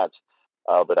partook in that.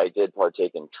 But I did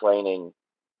partake in training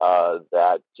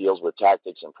that deals with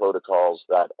tactics and protocols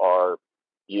that are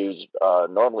used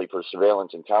normally for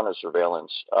surveillance and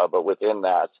counter-surveillance. But within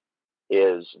that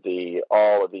is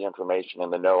all of the information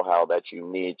and the know-how that you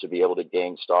need to be able to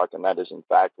gang stalk. And that is, in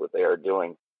fact, what they are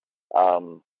doing.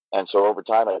 And so over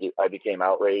time, I became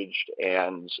outraged,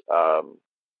 and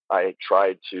I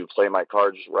tried to play my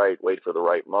cards right, wait for the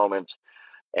right moment.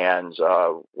 And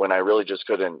when I really just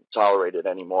couldn't tolerate it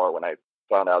anymore, when I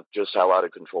found out just how out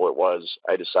of control it was,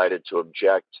 I decided to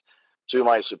object to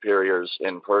my superiors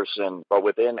in person. But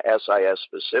within SIS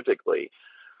specifically,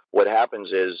 what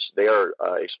happens is they are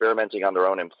experimenting on their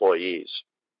own employees.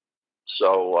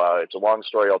 So it's a long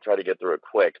story. I'll try to get through it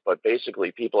quick. But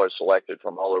basically, people are selected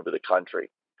from all over the country.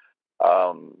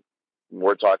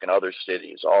 We're talking other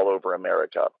cities all over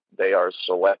America. They are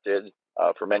selected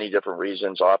for many different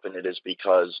reasons. Often it is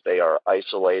because they are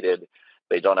isolated.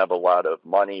 They don't have a lot of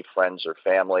money, friends, or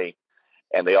family.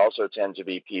 And they also tend to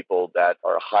be people that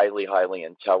are highly, highly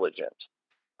intelligent.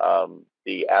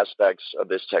 The aspects of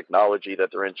this technology that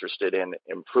they're interested in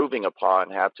improving upon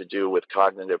have to do with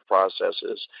cognitive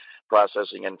processes,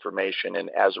 processing information, and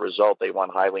as a result, they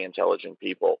want highly intelligent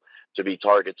people to be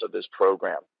targets of this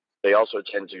program. They also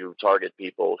tend to target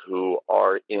people who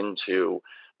are into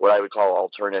what I would call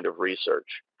alternative research,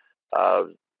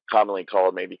 commonly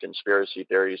called maybe conspiracy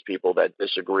theories, people that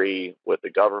disagree with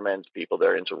the government, people that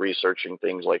are into researching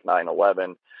things like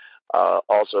 9/11.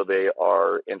 Also, they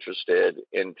are interested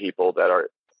in people that are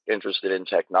interested in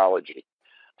technology.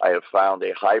 I have found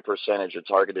a high percentage of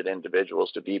targeted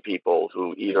individuals to be people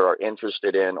who either are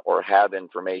interested in or have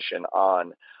information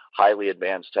on highly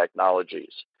advanced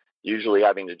technologies, usually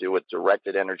having to do with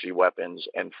directed energy weapons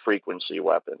and frequency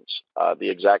weapons, the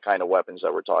exact kind of weapons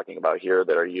that we're talking about here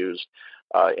that are used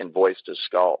in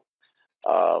voice-to-skull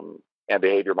and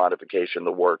behavior modification,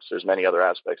 the works. There's many other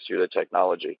aspects to the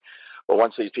technology. But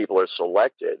once these people are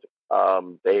selected,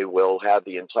 they will have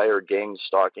the entire gang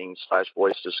stalking /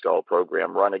 voice to skull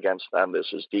program run against them.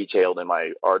 This is detailed in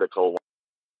my article.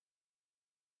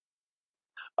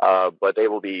 But they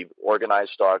will be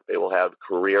organized stalk. They will have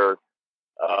career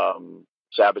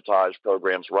sabotage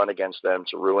programs run against them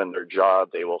to ruin their job.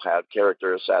 They will have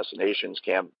character assassinations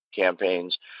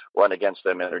campaigns run against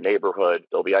them in their neighborhood.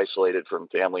 They'll be isolated from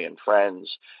family and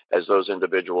friends as those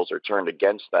individuals are turned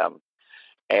against them.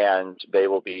 And they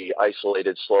will be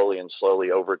isolated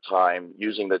slowly over time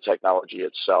using the technology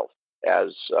itself,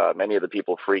 as many of the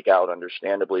people freak out,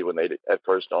 understandably, when they at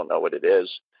first don't know what it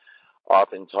is.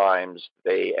 Oftentimes,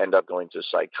 they end up going to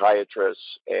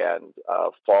psychiatrists, and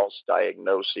false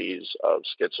diagnoses of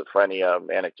schizophrenia,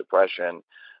 manic depression,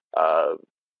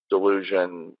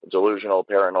 delusional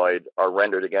paranoid are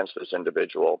rendered against this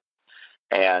individual.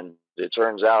 And it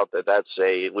turns out that that's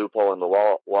a loophole in the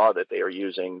law that they are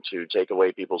using to take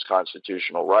away people's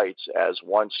constitutional rights, as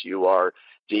once you are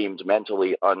deemed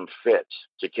mentally unfit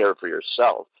to care for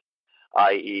yourself,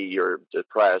 i.e. you're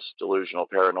depressed, delusional,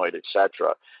 paranoid,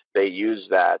 etc., they use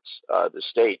that, the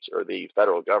state or the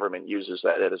federal government uses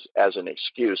that as an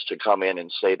excuse to come in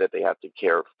and say that they have to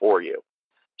care for you.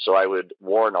 So I would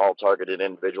warn all targeted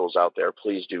individuals out there,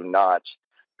 please do not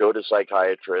go to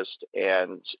psychiatrists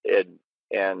and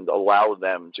allow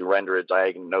them to render a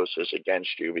diagnosis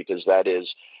against you, because that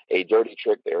is a dirty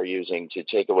trick they're using to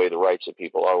take away the rights of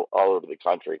people all over the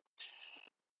country.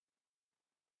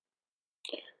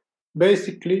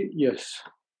 Basically, yes.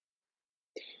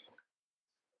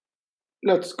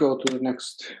 Let's go to the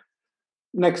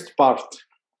next part.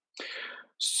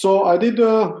 So I did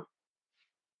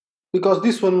because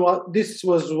this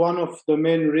was one of the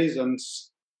main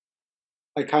reasons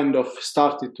I kind of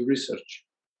started to research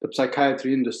the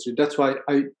psychiatry industry. That's why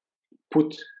I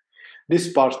put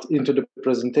this part into the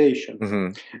presentation.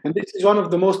 Mm-hmm. And this is one of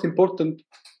the most important,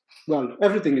 well,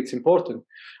 everything is important,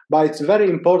 but it's very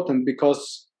important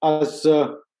because, as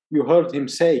you heard him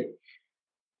say,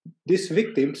 these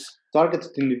victims,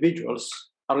 targeted individuals,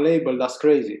 are labeled as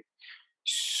crazy.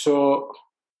 So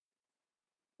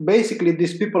basically,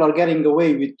 these people are getting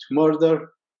away with murder,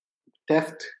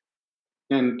 theft,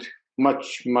 and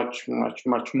much, much, much,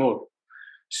 much more.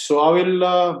 So I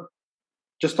will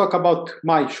just talk about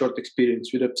my short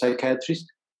experience with a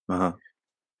psychiatrist. Uh-huh.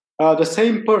 The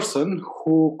same person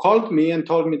who called me and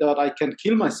told me that I can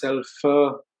kill myself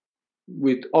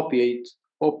with opioids,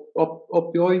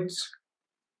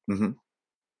 mm-hmm.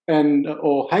 and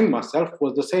or hang myself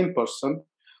was the same person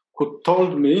who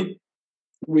told me,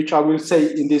 which I will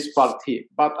say in this part here,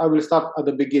 but I will start at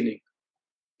the beginning.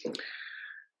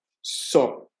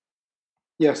 So,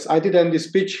 yes, I did end this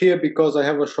speech here because I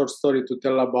have a short story to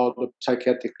tell about the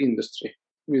psychiatric industry.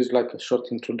 It's like a short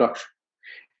introduction.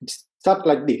 It starts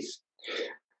like this.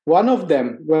 One of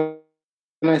them, when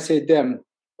I say them,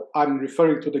 I'm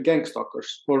referring to the gang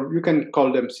stalkers, or you can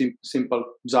call them simple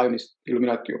Zionist,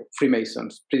 Illuminati, or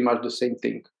Freemasons, pretty much the same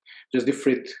thing, just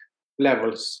different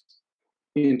levels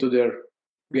into their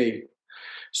game.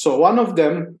 So one of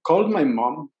them called my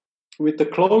mom with a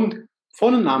cloned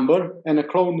phone number and a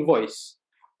cloned voice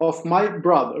of my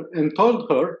brother and told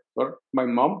her, or my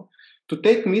mom, to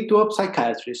take me to a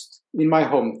psychiatrist in my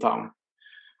hometown.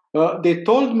 They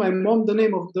told my mom the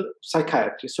name of the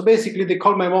psychiatrist. So basically, they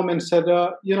called my mom and said,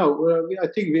 I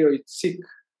think Viorel is sick,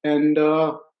 and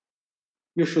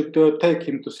you should take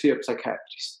him to see a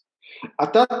psychiatrist.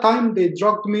 At that time, they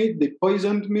drugged me, they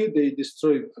poisoned me, they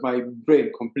destroyed my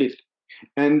brain completely.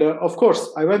 And of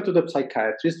course, I went to the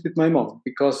psychiatrist with my mom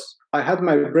because I had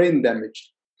my brain damaged.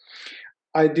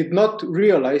 I did not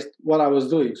realize what I was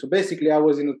doing. So basically, I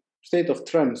was in a state of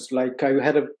trance. Like I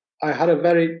had a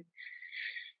very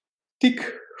thick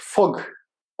fog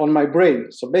on my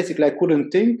brain. So basically, I couldn't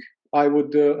think. I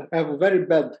would have a very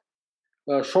bad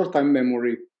short-time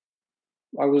memory.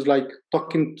 I was like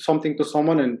talking something to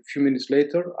someone, and a few minutes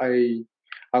later, I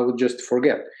would just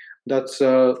forget. That's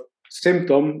a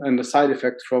symptom and a side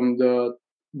effect from the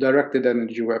directed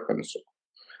energy weapons,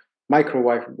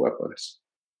 microwave weapons.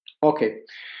 Okay,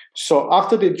 so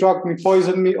after they drugged me,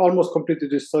 poisoned me, almost completely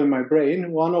destroyed my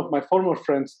brain, one of my former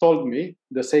friends told me,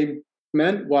 the same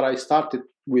man, what I started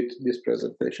with this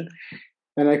presentation,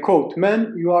 and I quote,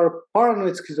 "Man, you are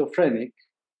paranoid schizophrenic.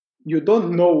 You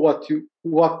don't know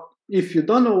if you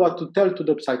don't know what to tell to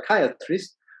the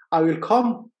psychiatrist, I will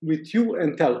come with you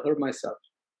and tell her myself."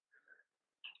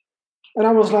 And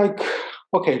I was like,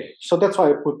 okay, so that's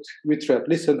why I put with red.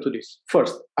 Listen to this.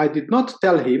 First, I did not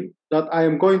tell him that I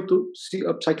am going to see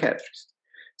a psychiatrist.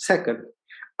 Second,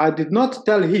 I did not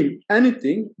tell him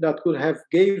anything that could have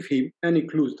gave him any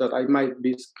clues that I might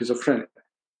be schizophrenic.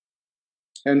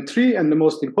 And three, and the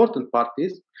most important part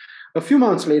is, a few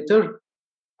months later,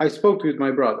 I spoke with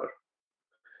my brother.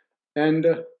 And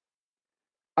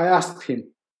I asked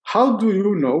him, how do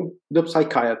you know the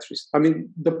psychiatrist? I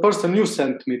mean, the person you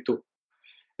sent me to.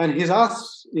 And his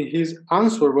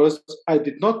answer was, I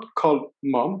did not call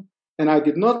mom, and I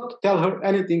did not tell her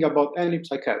anything about any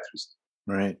psychiatrist.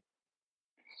 Right.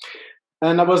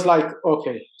 And I was like,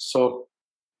 okay, so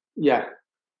yeah.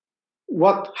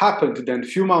 What happened then a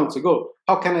few months ago?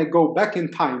 How can I go back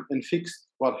in time and fix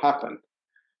what happened?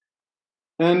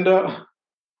 And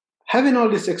having all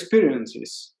these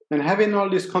experiences and having all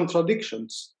these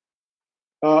contradictions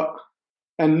and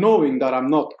knowing that I'm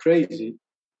not crazy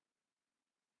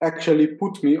actually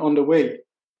put me on the way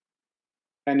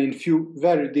and in few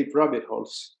very deep rabbit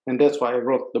holes. And that's why I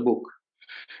wrote the book.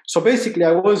 So basically,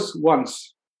 I was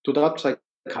once to that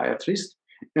psychiatrist.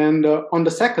 And on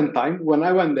the second time, when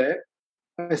I went there,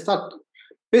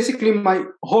 basically my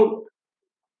whole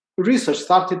research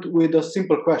started with a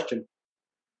simple question.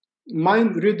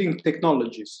 Mind reading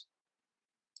technologies.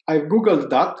 I Googled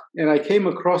that and I came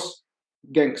across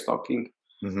gang stalking.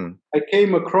 Mm-hmm. I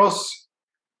came across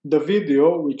the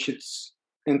video, which is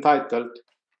entitled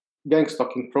Gang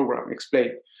Stalking Program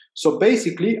Explained. So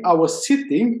basically, I was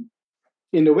sitting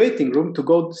in the waiting room to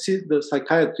go see the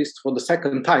psychiatrist for the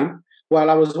second time while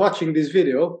I was watching this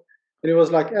video. And it was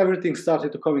like everything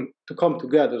started to come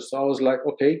together. So I was like,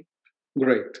 okay,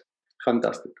 great,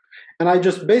 fantastic. And I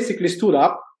just basically stood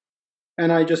up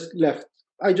and I just left.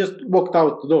 I just walked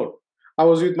out the door. I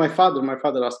was with my father. My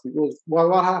father asked me, well,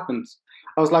 what happened?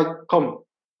 I was like, come,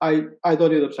 I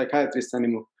don't need a psychiatrist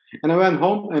anymore. And I went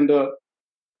home, and the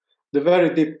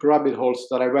very deep rabbit holes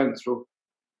that I went through,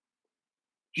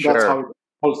 Sure. That's how it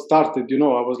all started.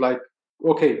 I was like,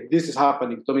 okay, this is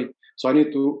happening to me. So I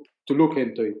need to look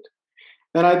into it.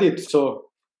 And I did so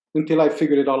until I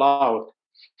figured it all out.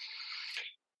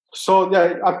 So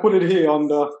yeah, I put it here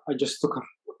I just took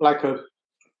a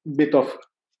bit of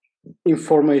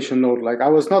information note. Like, I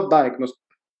was not diagnosed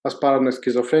as paranoid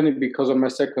schizophrenic because of my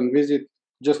second visit,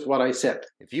 just what I said.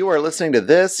 If you are listening to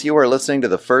this, you are listening to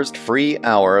the first free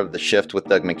hour of The Shift with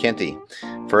Doug McKenty.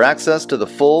 For access to the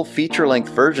full feature-length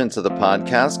versions of the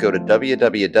podcast, go to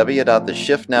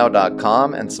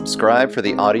www.theshiftnow.com and subscribe for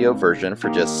the audio version for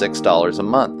just $6 a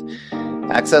month.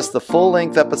 Access the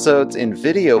full-length episodes in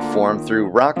video form through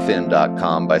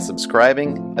rockfin.com by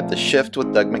subscribing at the Shift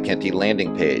with Doug McKenty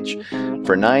landing page.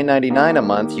 For $9.99 a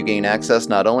month, you gain access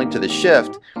not only to The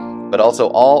Shift, but also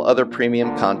all other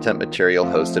premium content material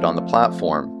hosted on the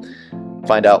platform.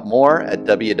 Find out more at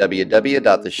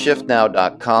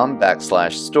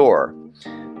www.theshiftnow.com/store.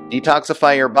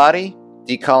 Detoxify your body,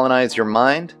 decolonize your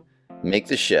mind, make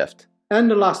the shift.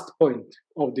 And the last point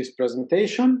of this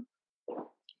presentation,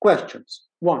 questions.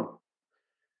 1.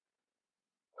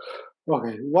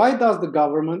 Okay, why does the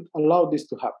government allow this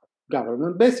to happen?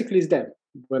 Government basically is them.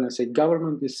 When I say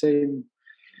government, is saying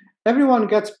everyone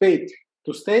gets paid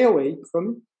to stay away from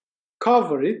it,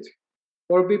 cover it,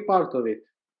 or be part of it.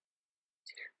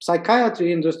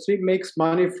 Psychiatry industry makes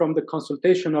money from the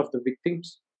consultation of the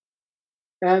victims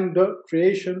and the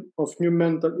creation of new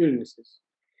mental illnesses.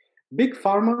 Big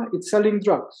Pharma is selling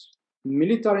drugs.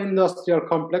 Military industrial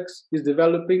complex is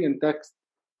developing and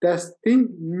testing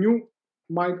new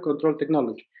mind control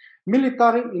technology.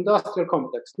 Military industrial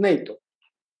complex, NATO.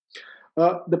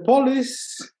 The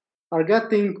police are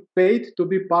getting paid to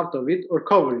be part of it or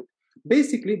cover it.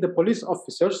 Basically, the police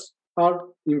officers are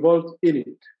involved in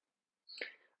it.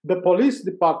 The police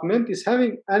department is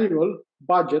having annual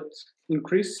budget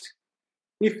increase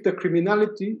if the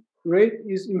criminality rate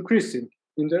is increasing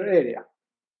in their area.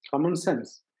 Common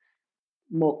sense.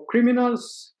 More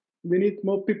criminals, we need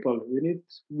more people, we need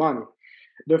money.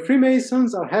 The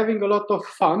Freemasons are having a lot of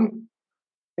fun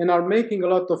and are making a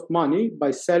lot of money by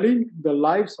selling the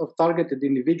lives of targeted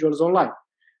individuals online.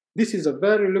 This is a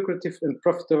very lucrative and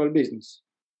profitable business.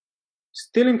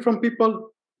 Stealing from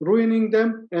people, ruining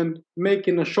them, and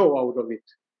making a show out of it.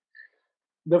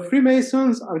 The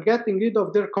Freemasons are getting rid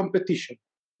of their competition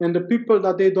and the people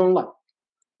that they don't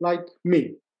like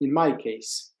me, in my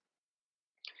case.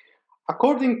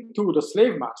 According to the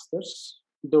slave masters,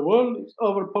 the world is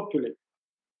overpopulated.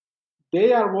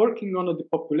 They are working on a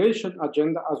depopulation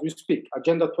agenda as we speak,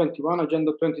 Agenda 21,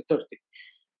 Agenda 2030.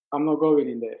 I'm not going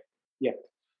in there yet.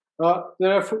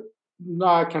 Therefore, no,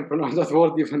 I can't pronounce that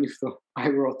word even if I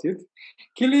wrote it.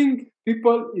 Killing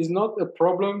people is not a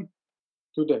problem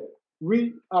today.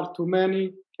 We are too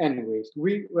many anyways.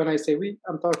 When I say we,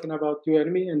 I'm talking about you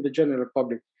and me and the general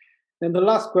public. And the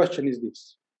last question is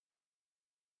this.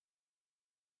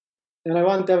 And I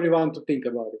want everyone to think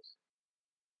about it.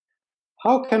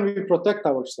 how can we protect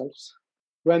ourselves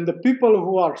when the people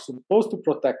who are supposed to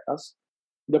protect us,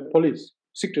 the police,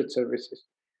 secret services,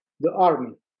 the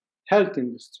army, health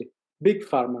industry, big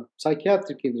pharma,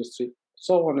 psychiatric industry,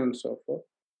 so on and so forth,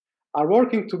 are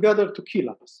working together to kill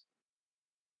us?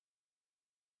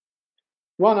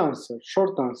 One answer,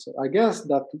 short answer, I guess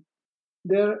that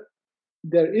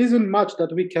there isn't much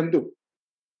that we can do.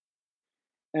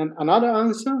 And another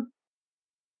answer,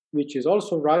 which is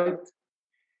also right,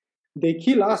 they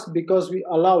kill us because we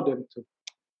allow them to.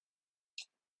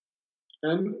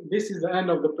 And this is the end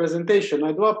of the presentation.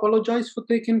 I do apologize for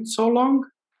taking so long,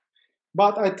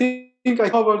 but I think I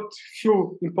covered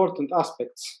few important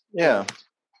aspects. Yeah.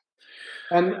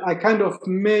 And I kind of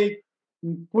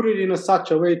put it in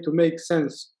such a way to make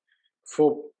sense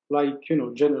for,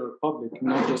 general public,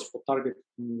 not just for targeted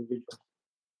individuals.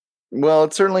 Well,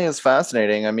 it certainly is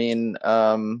fascinating. I mean,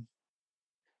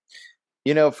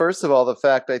 first of all, the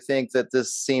fact I think that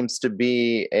this seems to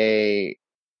be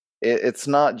it's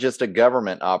not just a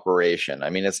government operation. I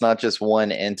mean, it's not just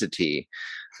one entity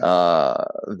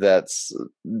that's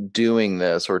doing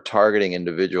this or targeting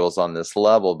individuals on this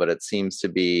level, but it seems to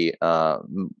be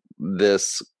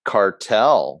this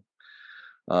cartel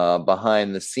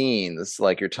behind the scenes,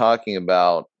 like you're talking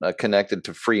about, connected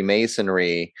to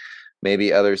Freemasonry,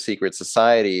 maybe other secret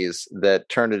societies, that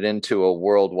turned it into a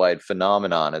worldwide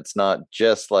phenomenon. It's not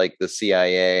just like the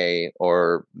CIA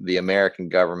or the American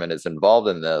government is involved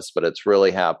in this, but it's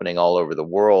really happening all over the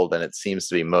world, and it seems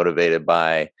to be motivated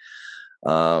by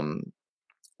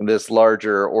this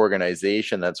larger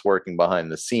organization that's working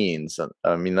behind the scenes.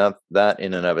 I mean, that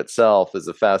in and of itself is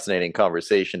a fascinating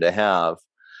conversation to have.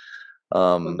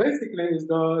 So basically,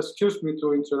 excuse me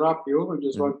to interrupt you, I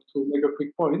just want to make a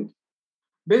quick point.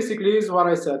 Basically, is what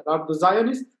I said. Are the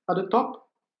Zionists at the top,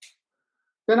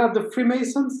 then are the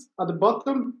Freemasons at the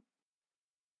bottom,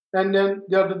 and then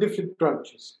there are the different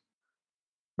branches.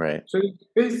 Right. So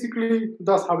basically,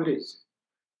 that's how it is.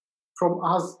 From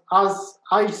as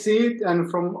I see it,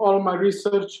 and from all my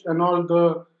research and all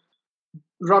the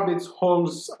rabbit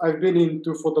holes I've been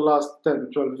into for the last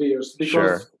 10, 12 years,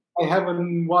 because I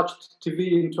haven't watched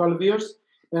TV in 12 years,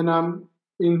 and I'm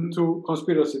into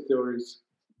conspiracy theories.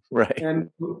 Right. And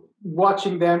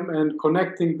watching them and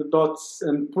connecting the dots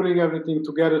and putting everything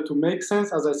together to make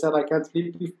sense. As I said, I can't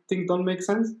sleep if things don't make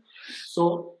sense.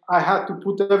 So I had to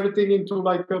put everything into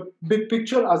like a big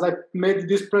picture as I made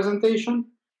this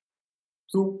presentation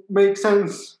to make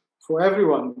sense for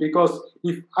everyone. Because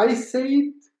if I say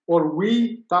it, or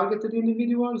we targeted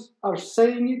individuals are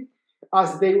saying it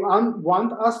as they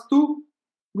want us to,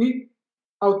 we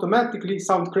automatically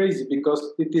sound crazy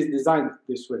because it is designed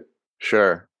this way.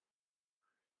 Sure.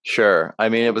 I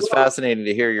mean, it was fascinating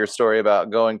to hear your story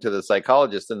about going to the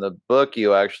psychologist. In the book,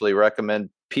 you actually recommend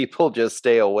people just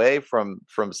stay away from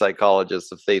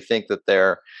psychologists if they think that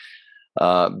they're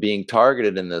being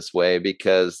targeted in this way,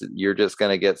 because you're just going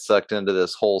to get sucked into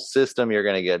this whole system. You're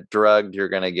going to get drugged. You're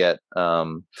going to get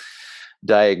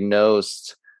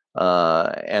diagnosed.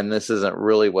 And this isn't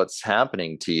really what's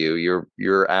happening to you.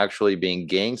 You're actually being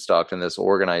gang stalked in this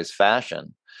organized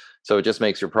fashion. So it just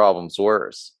makes your problems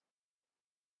worse.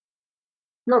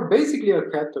 You're basically a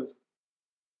cattle.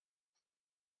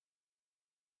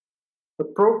 A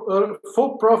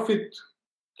for-profit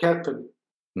cattle.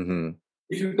 Mm-hmm.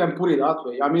 If you can put it that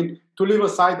way. I mean, to leave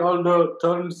aside all the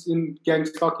terms in gang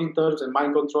stalking terms and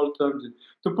mind control terms,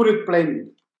 to put it plainly,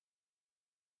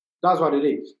 that's what it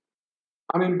is.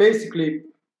 I mean, basically,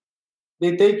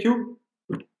 they take you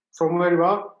from where you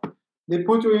are, they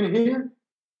put you in here,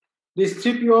 they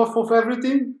strip you off of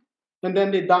everything, and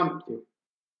then they dump you.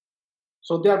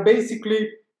 So they are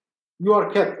basically, you are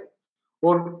cattle,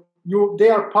 or they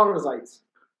are parasites.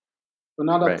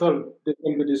 Another term that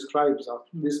can be described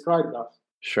as.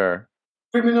 Sure.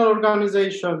 Criminal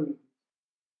organization,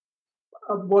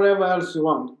 whatever else you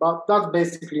want, but that's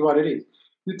basically what it is.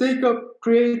 You take a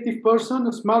creative person,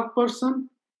 a smart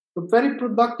person, a very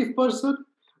productive person,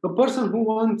 a person who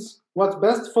wants what's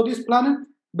best for this planet,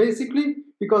 basically,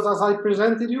 because as I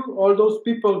presented you, all those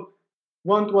people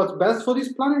want what's best for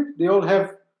this planet. They all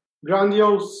have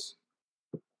grandiose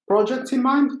projects in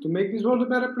mind to make this world a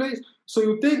better place. So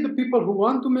you take the people who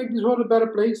want to make this world a better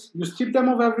place, you strip them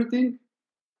of everything,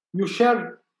 you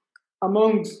share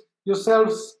amongst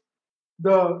yourselves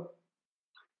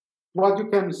what you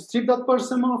can strip that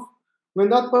person of. When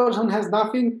that person has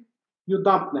nothing, you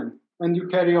dump them and you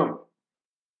carry on.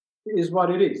 It is what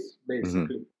it is,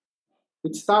 basically. Mm-hmm.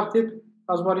 It started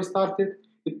as what it started.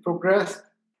 It progressed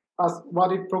as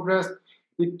what it progressed.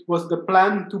 It was the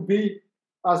plan to be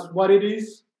as what it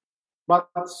is. But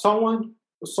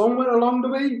somewhere along the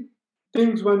way,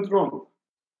 things went wrong.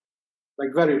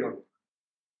 like very wrong.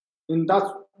 And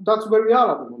that's where we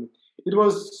are at the moment. It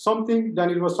was something, then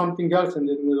it was something else, and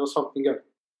then it was something else.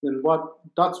 And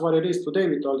that's what it is today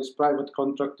with all these private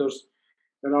contractors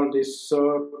and all these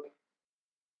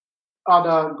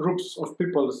other groups of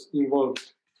people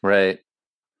involved. Right.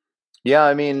 Yeah,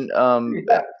 I mean,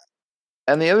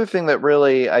 and the other thing that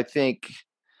really, I think,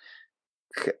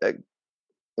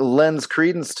 lends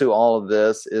credence to all of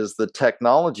this is the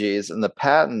technologies and the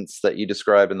patents that you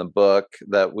describe in the book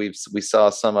that we saw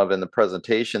some of in the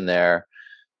presentation there,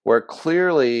 where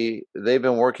clearly they've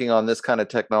been working on this kind of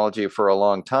technology for a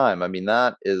long time. I mean,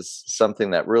 that is something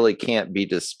that really can't be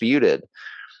disputed.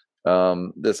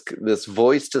 This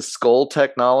voice to skull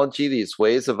technology, these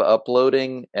ways of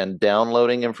uploading and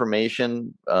downloading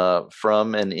information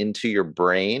from and into your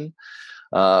brain,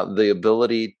 the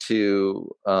ability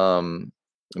to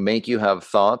make you have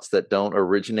thoughts that don't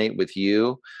originate with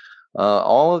you.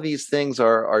 All of these things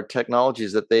are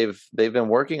technologies that they've been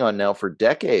working on now for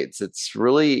decades. It's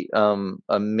really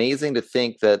amazing to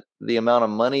think that the amount of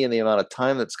money and the amount of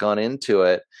time that's gone into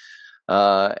it.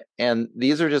 And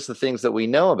these are just the things that we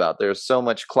know about. There's so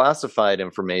much classified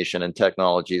information and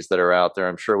technologies that are out there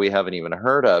I'm sure we haven't even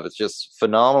heard of. It's just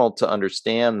phenomenal to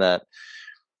understand that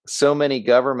so many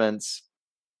governments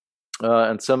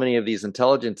and so many of these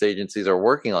intelligence agencies are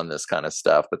working on this kind of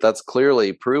stuff, but that's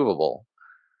clearly provable.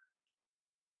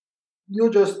 You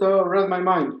just read my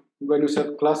mind when you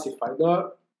said classified.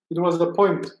 It was the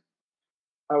point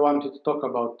I wanted to talk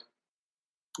about.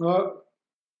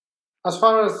 As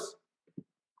far as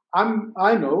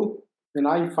I know, and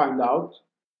I find out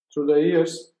through the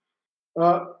years,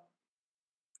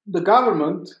 the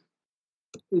government,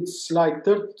 it's like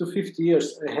 30 to 50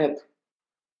 years ahead.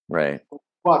 Right. Of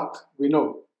what we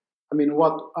know. I mean,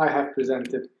 what I have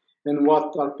presented and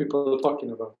what are people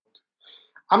talking about.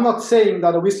 I'm not saying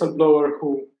that a whistleblower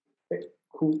who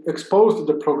exposed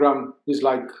the program is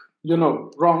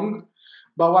wrong,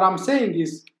 but what I'm saying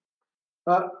is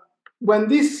when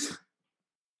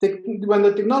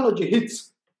the technology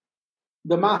hits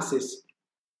the masses,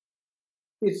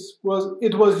 it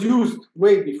was used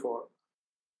way before.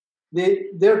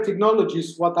 Their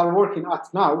technologies, what are working at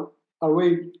now, are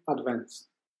way advanced.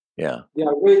 Yeah, they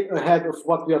are way ahead of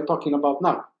what we are talking about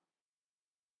now,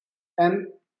 and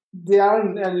there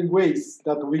aren't any ways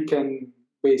that we can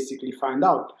basically find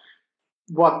out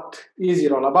what is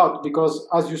it all about, because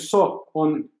as you saw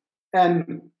on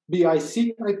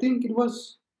NBIC, I think it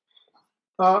was,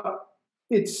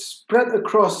 it's spread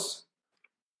across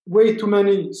way too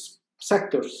many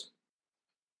sectors,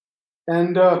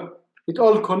 and it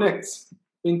all connects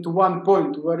into one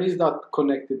point. Where is that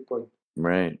connected point?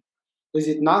 Right. Is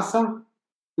it NASA?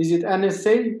 Is it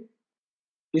NSA?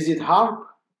 Is it HARP?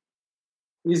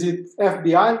 Is it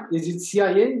FBI? Is it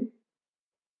CIA?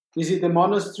 Is it a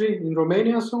monastery in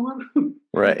Romania somewhere?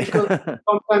 Right. Because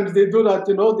sometimes they do that,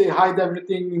 they hide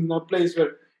everything in a place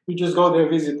where you just go there,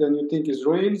 visit, and you think it's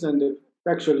ruins, and it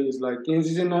actually is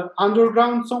is in an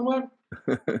underground somewhere.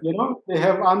 They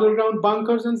have underground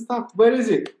bunkers and stuff. Where is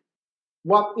it?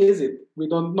 What is it? We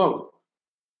don't know.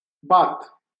 But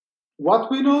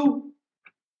what we know,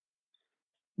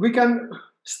 we can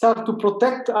start to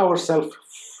protect ourselves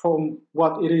from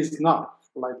what it is now,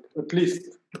 at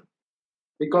least.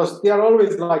 Because they are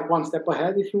always one step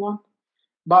ahead, if you want.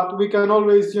 But we can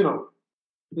always,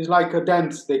 it's like a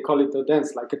dance. They call it a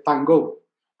dance, like a tango.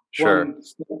 Sure. 1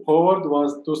 step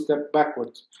forward, 2 steps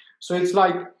backwards. So it's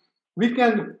like we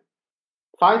can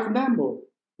fight them or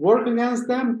work against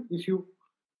them.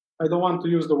 I don't want to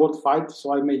use the word fight,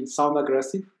 so I may sound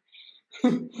aggressive.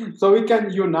 So we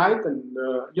can unite and,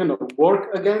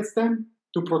 work against them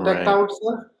to protect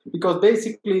ourselves, because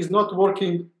basically it's not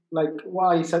working like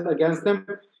what I said against them.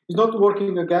 It's not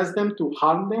working against them to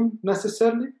harm them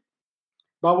necessarily,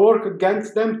 but work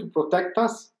against them to protect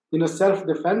us in a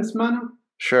self-defense manner.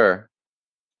 Sure.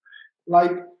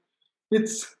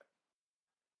 It's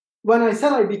when I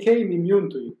said I became immune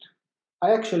to it,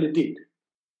 I actually did.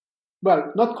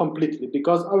 Well, not completely,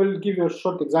 because I will give you a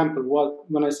short example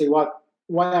when I say why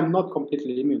I'm not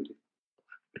completely immune to it.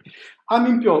 I'm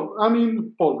in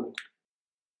Poland.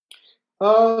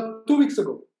 2 weeks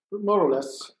ago, more or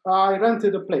less, I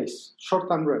rented a place,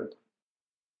 short-term rent.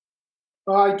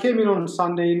 I came in on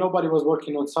Sunday. Nobody was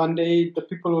working on Sunday. The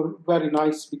people were very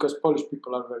nice, because Polish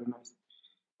people are very nice.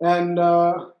 And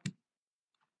the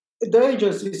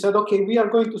agency said, okay, we are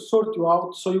going to sort you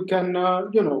out so you can,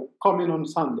 come in on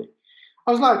Sunday.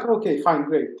 I was like, okay, fine,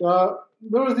 great.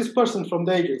 There was this person from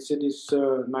the agency, this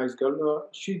nice girl.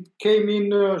 She came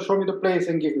in, showed me the place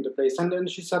and gave me the place. And then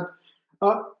she said,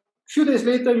 a few days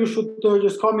later, you should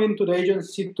just come into the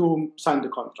agency to sign the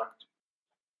contract.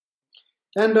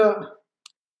 And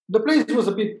the place was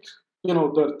a bit,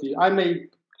 dirty. I may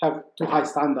have too high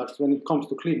standards when it comes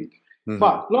to cleaning. Mm-hmm.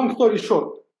 But long story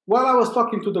short, while I was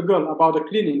talking to the girl about the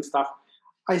cleaning stuff,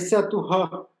 I said to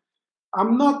her,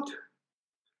 I'm not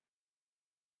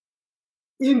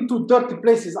into dirty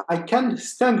places. I can't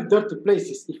stand dirty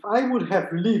places. If I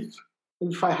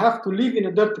have to live in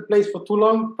a dirty place for too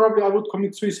long, probably I would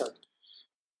commit suicide.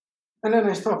 And then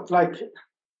I stopped like,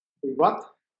 wait, what?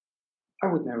 I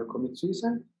would never commit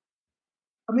suicide.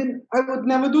 I mean, I would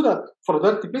never do that for a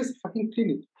dirty place if I can clean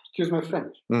it. Excuse my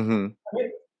French. Mm-hmm.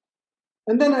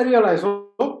 And then I realized,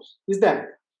 oops, it's that.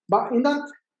 But in that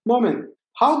moment,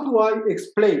 how do I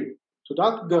explain to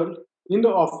that girl in the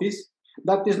office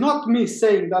that is not me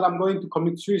saying that I'm going to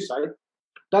commit suicide?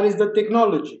 That is the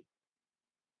technology.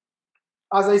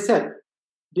 As I said,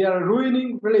 they are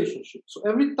ruining relationships. So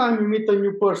every time you meet a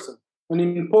new person, an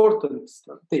important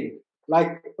thing,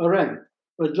 like a rent,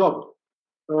 a job,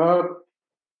 a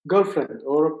girlfriend,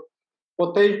 or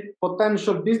a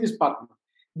potential business partner,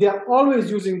 they are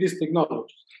always using this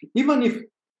technology. Even if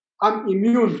I'm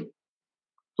immune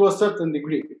to a certain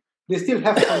degree, they still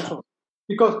have control.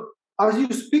 Because as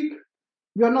you speak,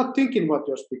 you are not thinking what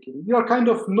you're speaking. You are kind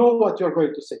of know what you're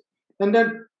going to say. And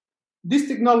then this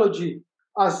technology,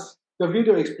 as the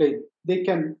video explained, they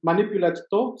can manipulate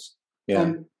thoughts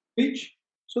and speech.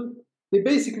 So they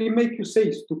basically make you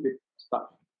say stupid stuff.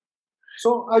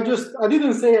 So I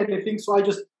didn't say anything. So I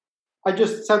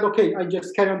just said, okay, I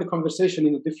just carry on the conversation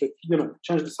in a different,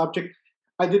 change the subject.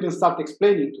 I didn't start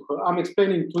explaining to her. I'm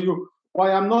explaining to you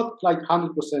why I'm not like 100%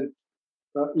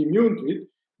 immune to it,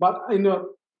 but in a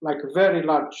very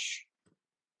large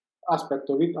aspect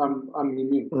of it, I'm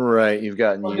immune. Right, you've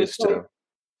gotten used to.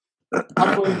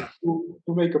 I'm going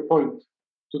to make a point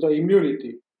to the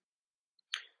immunity.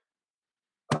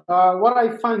 What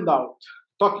I find out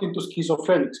talking to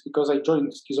schizophrenics, because I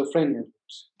joined schizophrenia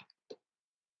groups,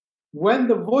 when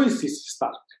the voices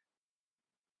start,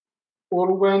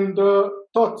 or when the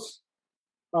thoughts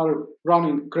are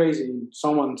running crazy in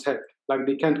someone's head, like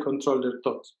they can't control their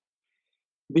thoughts,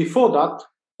 before that,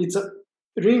 it's a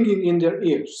ringing in their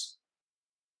ears,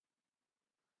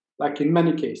 like in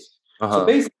many cases. Uh-huh. So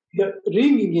basically, the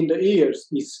ringing in the ears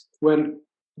is when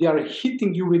they are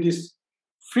hitting you with this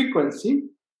frequency,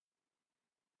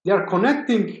 they are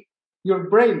connecting your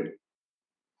brain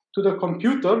to the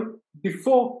computer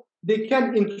before they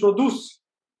can introduce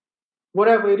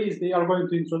whatever it is they are going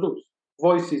to introduce.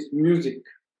 Voices, music,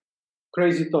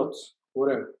 crazy thoughts,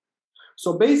 whatever.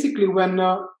 So basically, when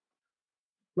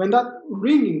that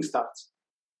ringing starts,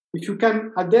 if you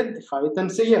can identify it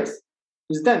and say, yes,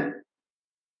 it's them,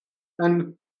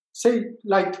 and say,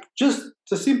 like, just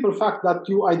the simple fact that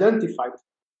you identified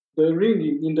the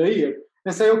ringing in the ear,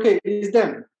 and say, okay, it's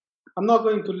them. I'm not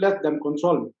going to let them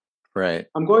control me. Right.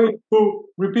 I'm going to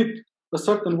repeat a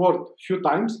certain word a few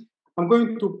times. I'm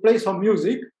going to play some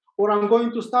music, or I'm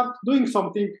going to start doing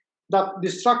something that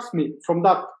distracts me from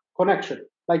that connection,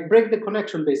 like break the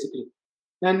connection, basically.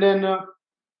 And then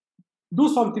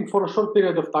do something for a short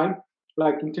period of time,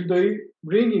 like until the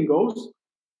ringing goes.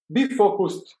 Be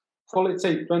focused for, let's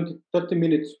say, 20, 30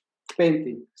 minutes,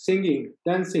 painting, singing,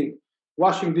 dancing,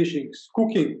 washing dishes,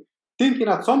 cooking, thinking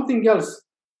at something else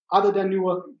other than you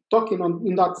were talking on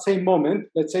in that same moment.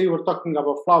 Let's say you were talking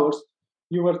about flowers.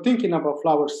 You were thinking about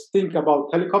flowers, think about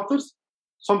helicopters,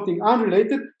 something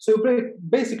unrelated. So you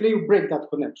break that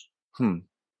connection. Do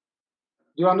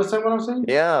you understand what I'm saying?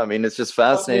 Yeah, I mean, it's just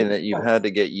fascinating that you've had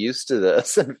to get used to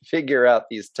this and figure out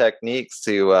these techniques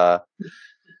to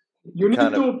you need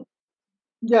to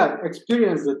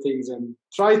experience the things and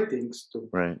try things too.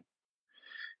 Right.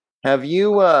 Have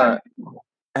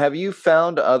you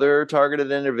found other targeted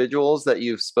individuals that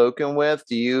you've spoken with?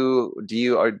 Do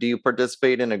you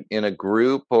participate in a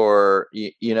group, or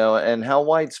and how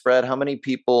widespread, how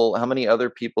many other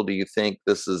people do you think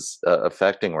this is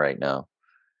affecting right now?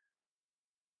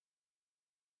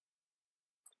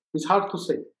 It's hard to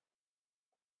say,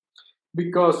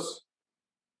 because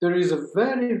there is a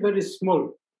very, very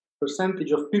small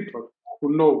percentage of people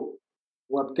who know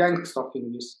what gang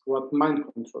stalking is, what mind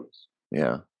control is.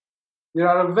 Yeah. There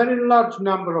are a very large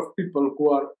number of people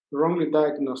who are wrongly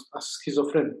diagnosed as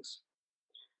schizophrenics.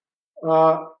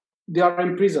 They are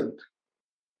imprisoned.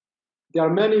 There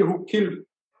are many who kill,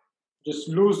 just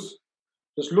lose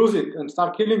it and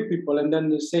start killing people, and then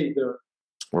they say the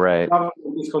government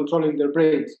is controlling their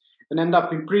brains, and end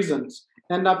up in prisons,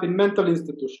 end up in mental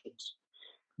institutions.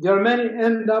 There are many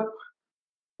end up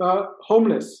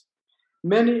homeless.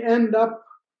 Many end up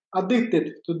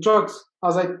addicted to drugs.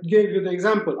 As I gave you the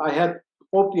example, I had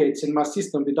opiates in my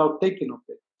system without taking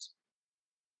opiates.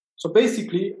 So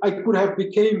basically, I could have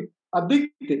become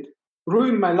addicted,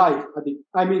 ruined my life.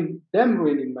 I mean, them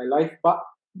ruining my life, but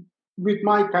with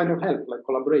my kind of help, like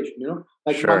collaboration,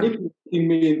 like manipulating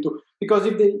me into. Because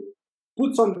if they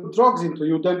put some drugs into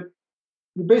you, then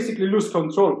you basically lose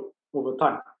control over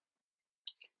time.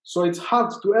 So it's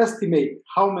hard to estimate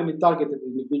how many targeted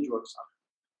individuals are.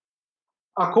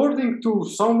 According to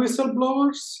some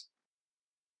whistleblowers,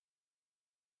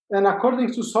 and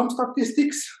according to some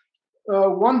statistics,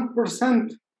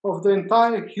 1% of the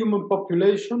entire human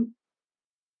population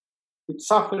is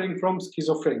suffering from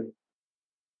schizophrenia.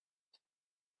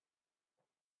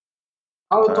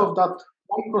 Out of that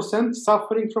 1%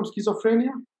 suffering from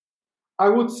schizophrenia, I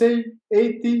would say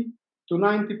 80 to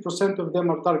 90% of them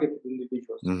are targeted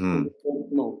individuals. Mm-hmm.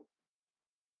 No.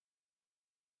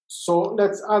 So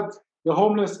let's add the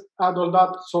homeless, add all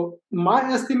that. So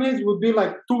my estimates would be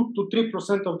like 2 to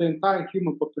 3% of the entire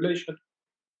human population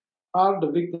are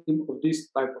the victim of this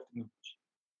type of technology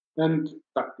and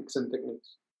tactics and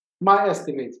techniques. My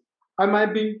estimates. I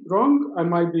might be wrong, I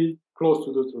might be close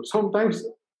to the truth. Sometimes,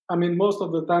 most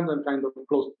of the time I'm kind of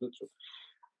close to the truth.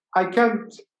 I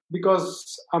can't,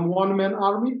 because I'm one-man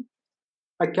army,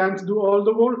 I can't do all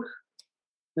the work.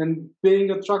 And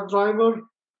being a truck driver,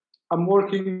 I'm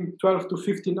working 12 to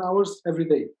 15 hours every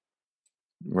day.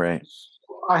 Right.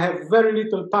 I have very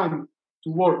little time to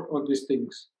work on these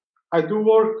things. I do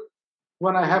work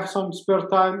when I have some spare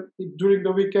time during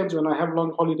the weekends, when I have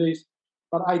long holidays,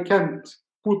 but I can't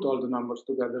put all the numbers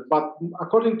together. But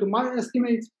according to my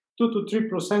estimates, 2 to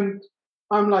 3%,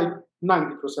 I'm like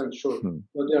 90% sure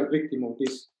that they are victim of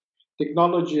this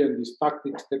technology and these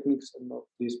tactics, techniques, and of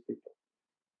these people.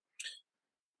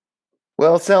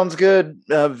 Well, sounds good,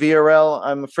 Viorel.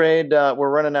 I'm afraid we're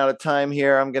running out of time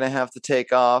here. I'm going to have to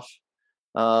take off.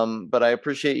 But I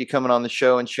appreciate you coming on the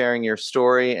show and sharing your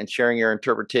story and sharing your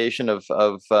interpretation of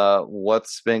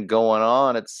what's been going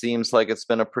on. It seems like it's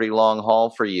been a pretty long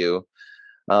haul for you.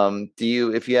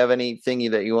 If you have anything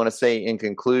that you want to say in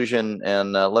conclusion,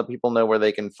 and let people know where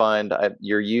they can find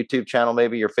your YouTube channel,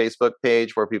 maybe your Facebook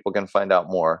page, where people can find out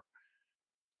more.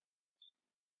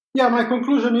 Yeah, my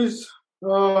conclusion is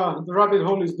the rabbit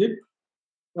hole is deep.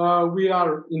 We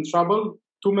are in trouble,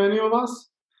 too many of us.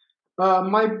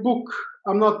 My book,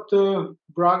 I'm not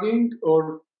bragging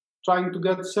or trying to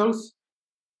get sales.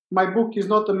 My book is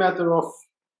not a matter of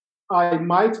I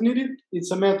might need it.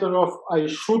 It's a matter of I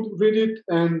should read it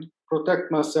and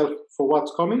protect myself for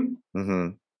what's coming. Mm-hmm.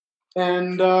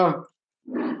 And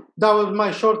that was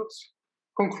my short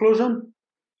conclusion.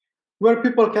 Where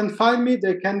people can find me,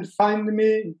 they can find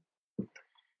me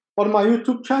on my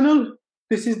YouTube channel.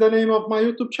 This is the name of my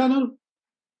YouTube channel.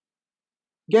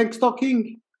 Gang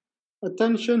Stalking,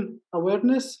 Attention,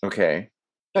 Awareness. Okay.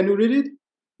 Can you read it?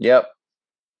 Yep.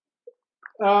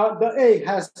 The A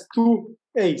has 2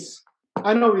 A's.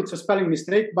 I know it's a spelling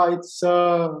mistake, but it's,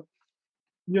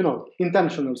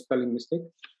 intentional spelling mistake.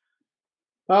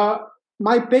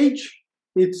 My page,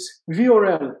 it's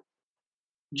Viorel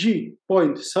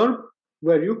G.Serb,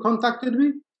 where you contacted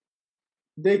me.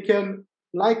 They can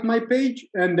like my page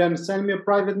and then send me a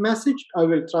private message. I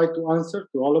will try to answer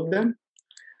to all of them.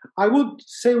 I would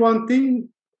say one thing.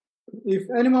 If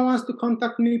anyone wants to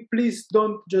contact me, please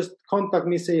don't just contact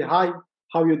me, say, hi,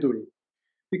 how you doing?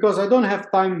 Because I don't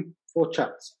have time for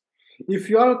chats. If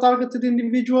you are a targeted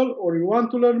individual or you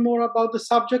want to learn more about the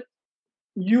subject,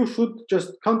 you should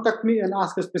just contact me and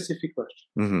ask a specific question.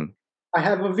 Mm-hmm. I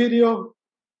have a video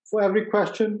for every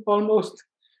question almost,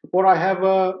 or I have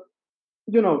a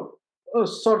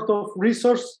sort of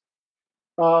resource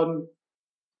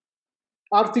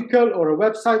article or a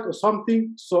website or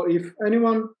something. So if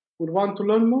anyone would want to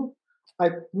learn more, I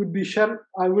would be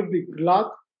glad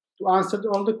to answer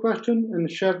all the questions and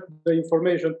share the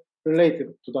information related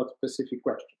to that specific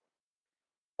question.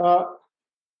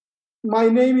 My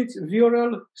name is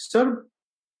Viorel Serb,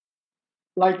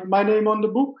 like my name on the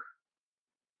book.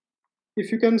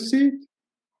 If you can see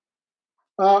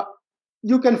it.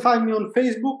 You can find me on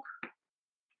Facebook.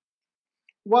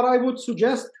 What I would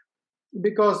suggest,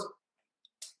 because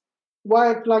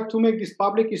why I'd like to make this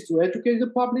public is to educate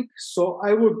the public. So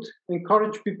I would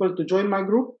encourage people to join my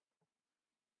group,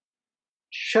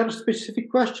 share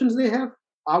specific questions they have.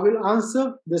 I will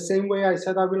answer the same way I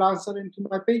said I will answer into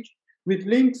my page, with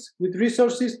links, with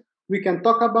resources. We can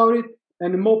talk about it,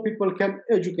 and more people can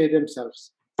educate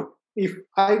themselves. If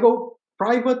I go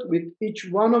private with each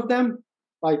one of them,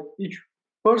 like each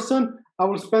person, I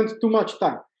will spend too much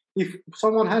time. If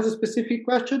someone has a specific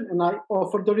question and I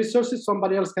offer the resources,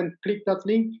 somebody else can click that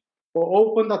link or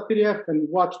open that PDF and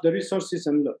watch the resources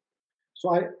and learn.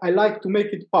 So I like to make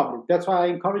it public. That's why I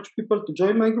encourage people to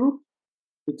join my group.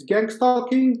 It's gang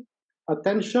stalking,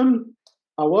 attention,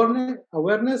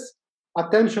 awareness.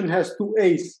 Attention has 2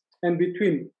 A's, and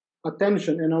between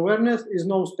attention and awareness is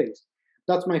no space.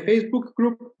 That's my Facebook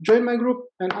group. Join my group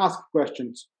and ask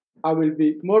questions. I will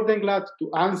be more than glad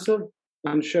to answer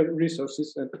and share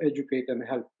resources and educate and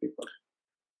help people.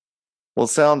 Well,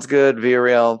 sounds good,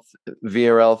 Viorel.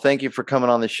 Viorel, thank you for coming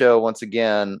on the show once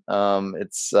again.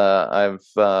 I've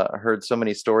heard so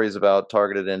many stories about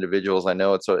targeted individuals. I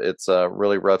know it's a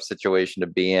really rough situation to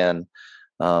be in.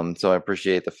 So I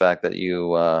appreciate the fact that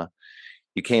you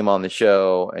came on the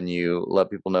show and you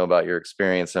let people know about your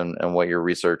experience and what your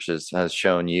research has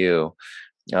shown you.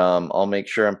 I'll make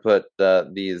sure and put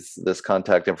this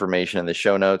contact information in the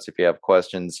show notes. If you have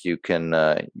questions, you can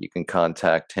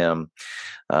contact him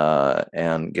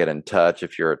and get in touch.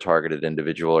 If you're a targeted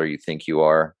individual or you think you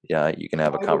are, you can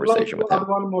have a conversation with him.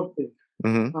 One more thing.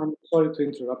 Mm-hmm. I'm sorry to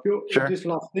interrupt you. Sure. This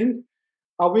last thing,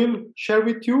 I will share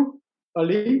with you a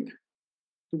link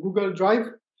to Google Drive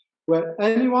where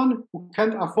anyone who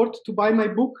can't afford to buy my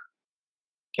book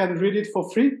can read it for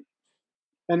free.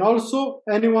 And also,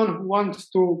 anyone who wants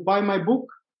to buy my book,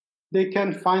 they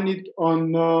can find it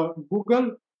on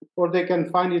Google or they can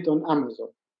find it on Amazon.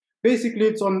 Basically,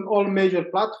 it's on all major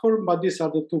platforms, but these are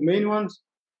the 2 main ones.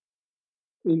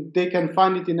 They can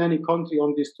find it in any country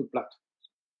on these 2 platforms,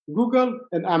 Google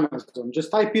and Amazon.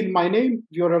 Just type in my name,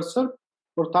 Viorel Serb,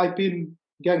 or type in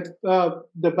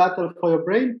The Battle for Your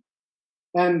Brain,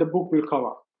 and the book will come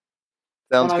up.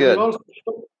 Sounds good. I will also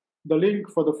show the link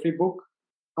for the free book.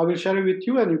 I will share it with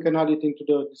you, and you can add it into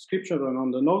the description and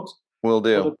on the notes. Will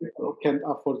do. For the people who can't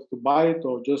afford to buy it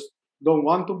or just don't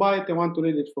want to buy it, they want to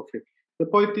read it for free. The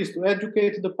point is to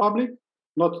educate the public,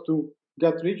 not to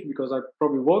get rich, because I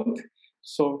probably won't.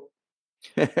 So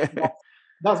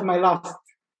that's my last.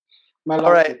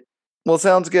 All right. Well,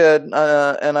 sounds good.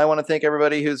 And I want to thank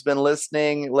everybody who's been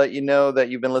listening. Let you know that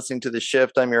you've been listening to The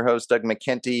Shift. I'm your host, Doug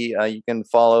McKenty. You can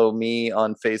follow me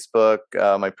on Facebook,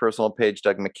 my personal page,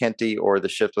 Doug McKenty, or The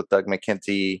Shift with Doug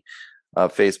McKenty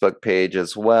Facebook page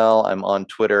as well. I'm on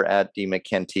Twitter at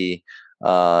DMcKenty.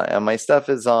 And my stuff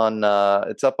is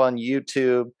it's up on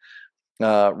YouTube,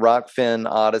 Rockfin,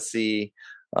 Odyssey,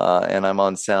 and I'm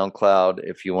on SoundCloud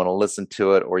if you want to listen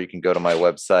to it, or you can go to my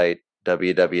website,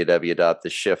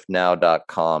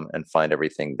 www.theshiftnow.com, and find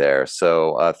everything there.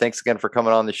 So thanks again for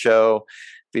coming on the show,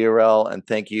 Viorel, and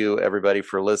thank you everybody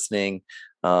for listening.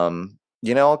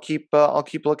 I'll keep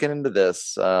looking into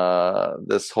this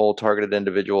whole targeted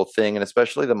individual thing, and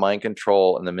especially the mind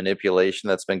control and the manipulation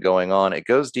that's been going on. It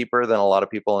goes deeper than a lot of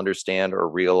people understand or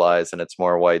realize, and it's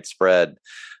more widespread.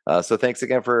 So thanks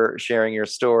again for sharing your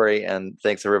story, and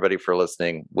thanks everybody for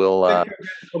listening. We'll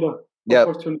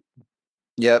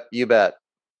Yep, you bet.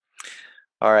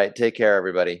 All right, take care,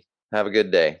 everybody. Have a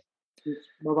good day.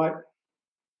 Bye-bye.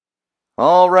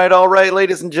 All right,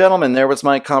 ladies and gentlemen, there was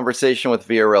my conversation with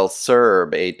Viorel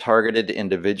Serb, a targeted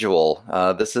individual.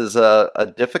 This is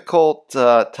a difficult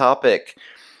topic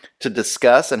to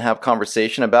discuss and have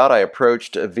conversation about. I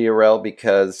approached Viorel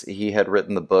because he had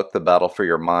written the book, The Battle for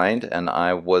Your Mind, and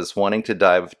I was wanting to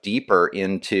dive deeper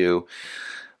into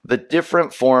the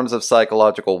different forms of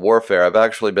psychological warfare. I've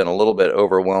actually been a little bit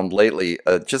overwhelmed lately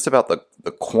just about the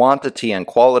quantity and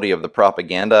quality of the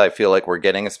propaganda I feel like we're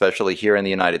getting, especially here in the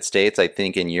United States, I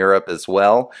think in Europe as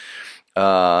well.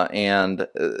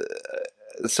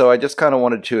 So I just kind of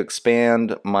wanted to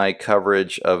expand my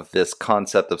coverage of this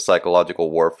concept of psychological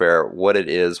warfare, what it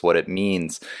is, what it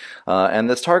means. And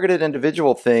this targeted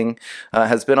individual thing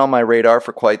has been on my radar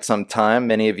for quite some time.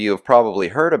 Many of you have probably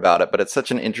heard about it, but it's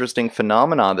such an interesting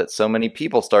phenomenon that so many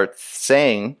people start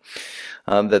saying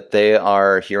that they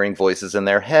are hearing voices in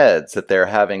their heads, that they're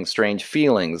having strange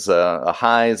feelings,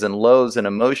 highs and lows and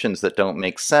emotions that don't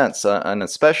make sense, and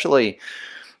especially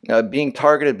being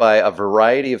targeted by a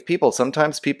variety of people,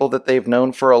 sometimes people that they've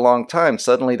known for a long time.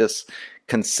 Suddenly this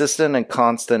consistent and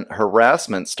constant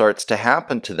harassment starts to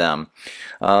happen to them.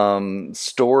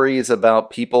 Stories about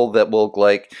people that will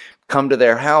come to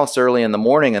their house early in the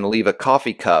morning and leave a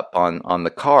coffee cup on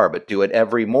the car, but do it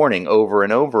every morning over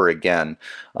and over again.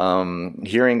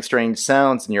 Hearing strange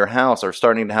sounds in your house, or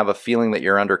starting to have a feeling that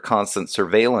you're under constant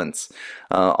surveillance.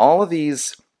 All of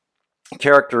these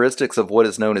characteristics of what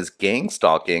is known as gang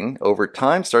stalking over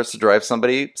time starts to drive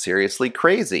somebody seriously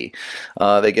crazy.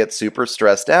 They get super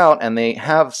stressed out, and they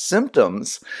have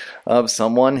symptoms of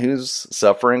someone who's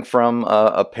suffering from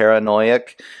a paranoid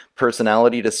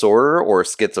personality disorder or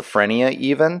schizophrenia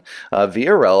even.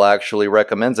 Viorel actually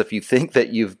recommends, if you think that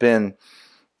you've been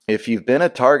if you've been a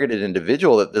targeted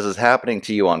individual, that this is happening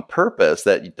to you on purpose,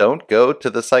 that you don't go to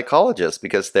the psychologist,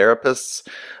 because therapists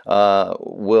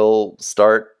will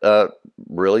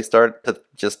really start to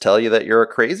just tell you that you're a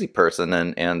crazy person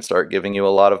and start giving you a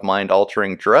lot of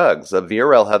mind-altering drugs.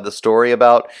 Viorel had the story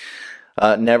about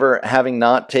never having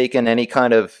not taken any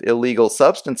kind of illegal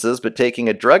substances, but taking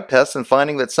a drug test and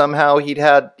finding that somehow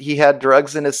he had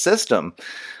drugs in his system.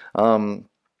 And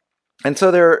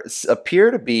so there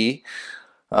appear to be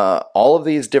all of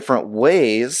these different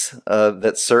ways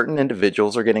that certain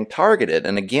individuals are getting targeted.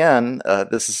 And again,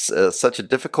 this is such a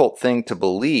difficult thing to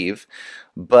believe,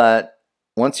 but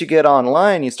once you get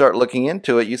online, you start looking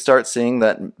into it, you start seeing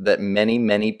that many,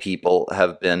 many people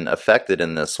have been affected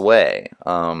in this way.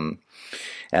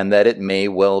 And that it may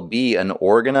well be an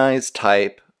organized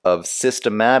type of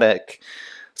systematic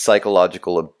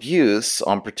psychological abuse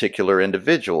on particular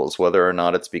individuals, whether or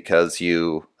not it's because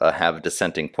you have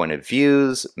dissenting point of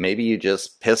views, maybe you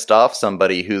just pissed off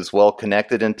somebody who's well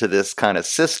connected into this kind of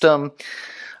system.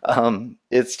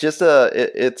 It's just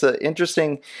it's an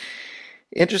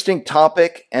interesting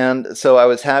topic, and so I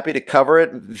was happy to cover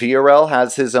it. Viorel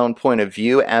has his own point of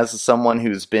view as someone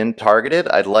who's been targeted.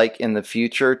 I'd like in the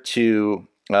future to,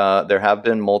 there have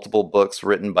been multiple books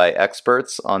written by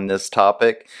experts on this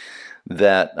topic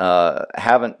that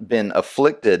haven't been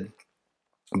afflicted,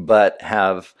 but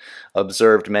have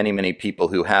observed many, many people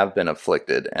who have been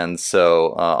afflicted. And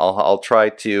so I'll try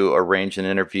to arrange an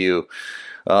interview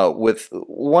with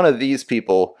one of these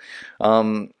people.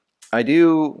 I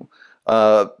do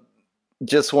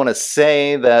just want to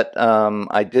say that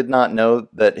I did not know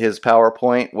that his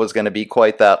PowerPoint was going to be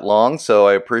quite that long, so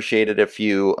I appreciate it if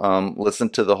you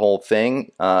listened to the whole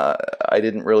thing. I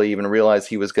didn't really even realize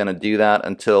he was going to do that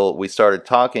until we started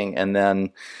talking, and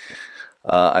then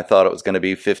I thought it was going to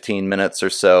be 15 minutes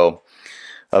or so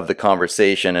of the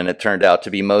conversation, and it turned out to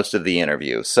be most of the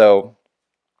interview. So,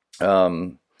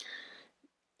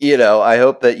 I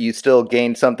hope that you still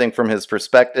gained something from his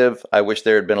perspective. I wish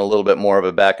there had been a little bit more of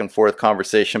a back and forth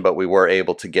conversation, but we were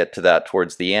able to get to that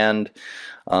towards the end.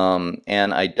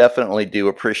 And I definitely do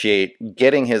appreciate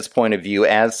getting his point of view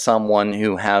as someone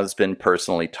who has been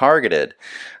personally targeted,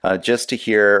 just to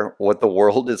hear what the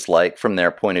world is like from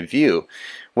their point of view.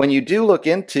 When you do look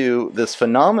into this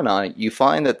phenomenon, you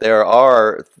find that there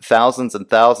are thousands and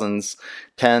thousands,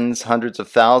 tens, hundreds of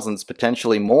thousands,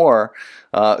 potentially more,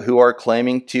 who are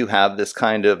claiming to have this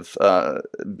kind of,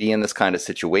 be in this kind of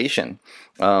situation.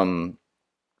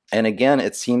 And again,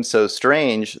 it seems so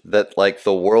strange that like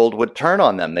the world would turn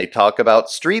on them. They talk about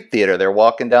street theater. They're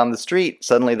walking down the street.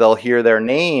 Suddenly they'll hear their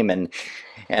name, and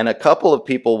a couple of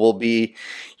people will be,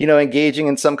 engaging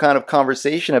in some kind of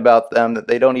conversation about them that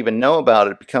they don't even know about.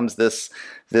 It becomes this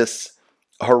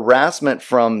harassment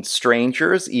from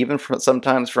strangers, even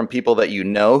sometimes from people that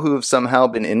who have somehow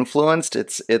been influenced.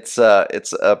 It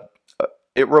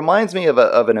reminds me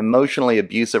of an emotionally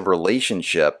abusive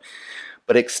relationship,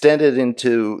 but extended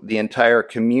into the entire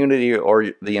community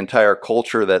or the entire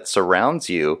culture that surrounds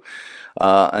you,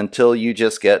 until you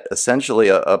just get essentially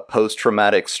a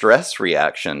post-traumatic stress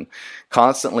reaction,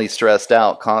 constantly stressed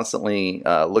out, constantly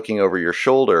looking over your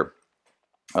shoulder.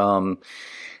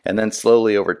 And then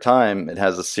slowly over time, it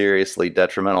has a seriously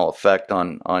detrimental effect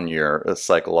on your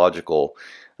psychological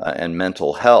and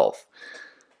mental health.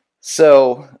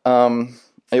 So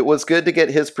it was good to get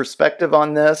his perspective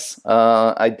on this.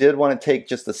 I did want to take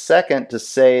just a second to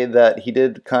say that he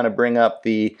did kind of bring up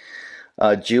the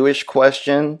Jewish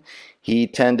question. He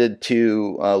tended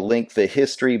to link the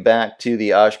history back to the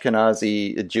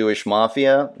Ashkenazi Jewish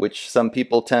mafia, which some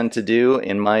people tend to do,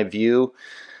 in my view.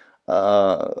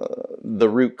 The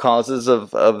root causes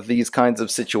of these kinds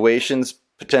of situations,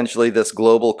 potentially this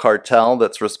global cartel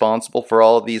that's responsible for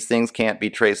all of these things, can't be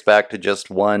traced back to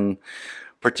just one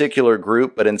particular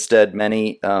group, but instead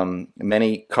many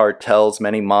cartels,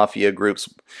 many mafia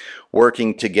groups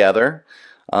working together.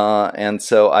 And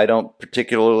so I don't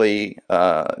particularly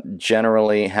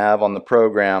generally have on the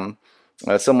program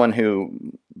someone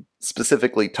who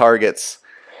specifically targets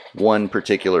one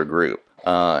particular group.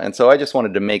 And so I just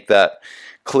wanted to make that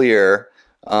clear,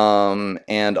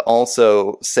 and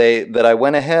also say that I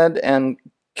went ahead and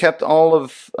kept all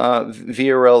of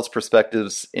Viorel's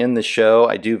perspectives in the show.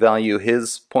 I do value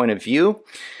his point of view,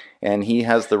 and he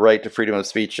has the right to freedom of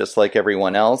speech just like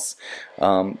everyone else.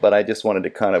 But I just wanted to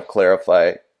kind of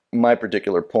clarify my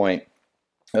particular point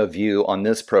of view on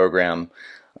this program,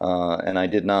 and I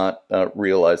did not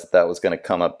realize that was going to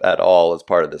come up at all as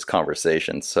part of this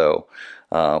conversation. So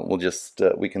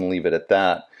we can leave it at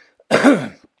that.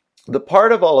 The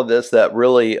part of all of this that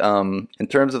really, in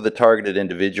terms of the targeted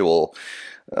individual,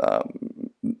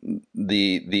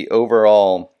 the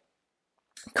overall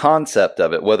concept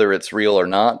of it, whether it's real or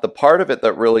not. The part of it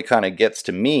that really kind of gets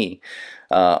to me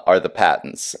are the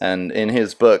patents. And in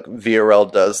his book, Viorel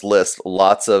does list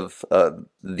lots of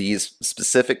these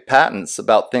specific patents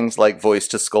about things like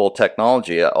voice-to-skull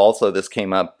technology. Also, this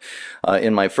came up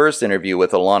in my first interview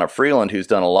with Alana Freeland, who's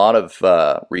done a lot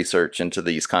of research into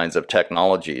these kinds of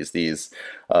technologies, these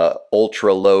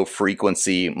ultra-low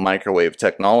frequency microwave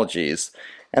technologies.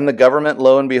 And the government,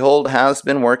 lo and behold, has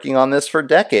been working on this for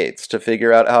decades to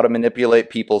figure out how to manipulate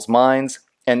people's minds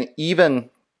and even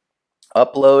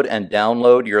upload and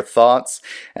download your thoughts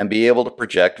and be able to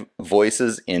project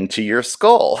voices into your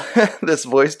skull. This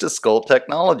voice-to-skull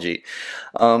technology.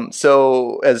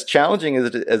 So as challenging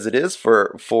as it is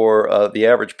for the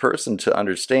average person to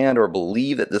understand or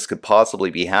believe that this could possibly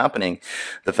be happening,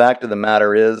 the fact of the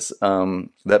matter is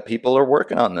that people are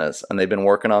working on this, and they've been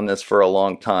working on this for a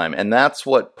long time. And that's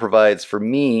what provides for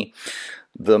me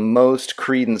the most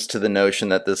credence to the notion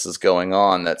that this is going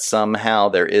on, that somehow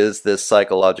there is this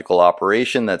psychological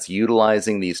operation that's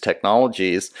utilizing these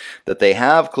technologies that they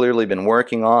have clearly been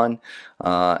working on,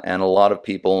 and a lot of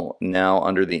people now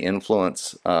under the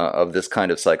influence of this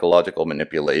kind of psychological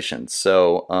manipulation.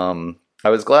 So I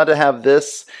was glad to have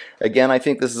this. Again, I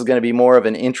think this is going to be more of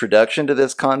an introduction to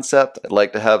this concept. I'd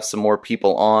like to have some more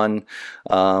people on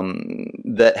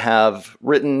that have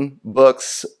written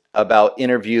books about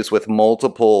interviews with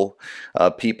multiple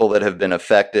people that have been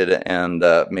affected, and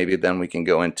maybe then we can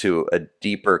go into a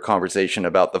deeper conversation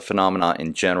about the phenomena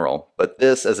in general. But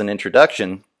this, as an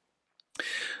introduction,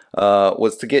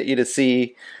 was to get you to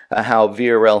see how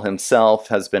Viorel himself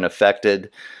has been affected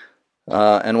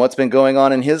and what's been going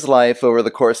on in his life over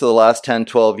the course of the last 10,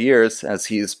 12 years as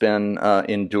he's been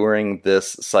enduring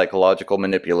this psychological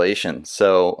manipulation.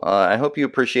 So I hope you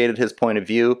appreciated his point of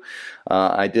view.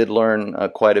 I did learn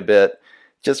quite a bit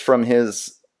just from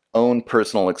his own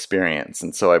personal experience,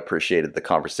 and so I appreciated the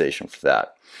conversation for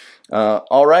that.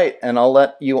 All right, and I'll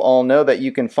let you all know that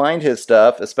you can find his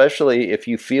stuff, especially if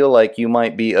you feel like you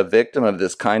might be a victim of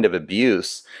this kind of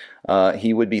abuse.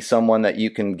 He would be someone that you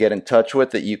can get in touch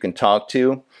with, that you can talk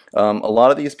to. A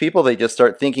lot of these people, they just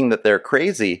start thinking that they're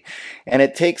crazy, and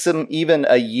it takes them even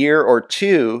a year or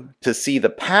two to see the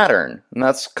pattern. And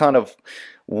that's kind of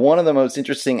one of the most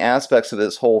interesting aspects of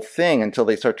this whole thing, until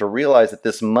they start to realize that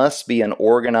this must be an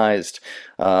organized,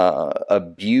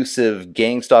 abusive,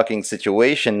 gang-stalking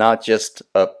situation, not just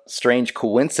a strange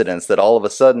coincidence that all of a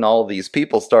sudden all of these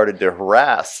people started to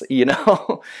harass, you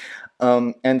know?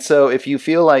 And so if you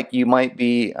feel like you might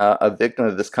be a victim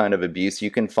of this kind of abuse,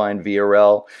 you can find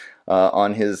Viorel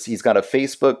on he's got a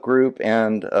Facebook group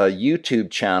and a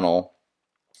YouTube channel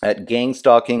at Gang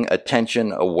Stalking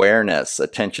Attention Awareness.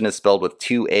 Attention is spelled with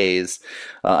 2 A's.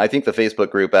 I think the Facebook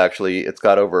group, actually, it's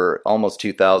got over almost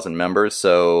 2,000 members,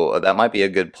 so that might be a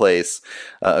good place,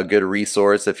 a good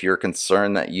resource if you're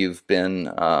concerned that you've been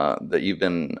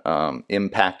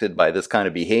impacted by this kind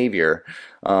of behavior.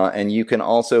 And you can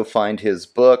also find his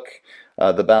book,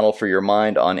 The Battle for Your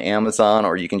Mind, on Amazon,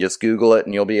 or you can just Google it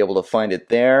and you'll be able to find it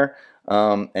there.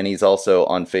 And he's also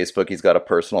on Facebook. He's got a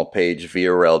personal page,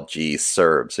 Viorel G.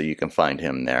 Serb, so you can find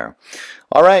him there.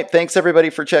 All right, thanks everybody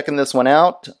for checking this one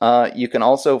out. You can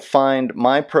also find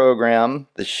my program,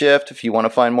 The Shift. If you want to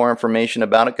find more information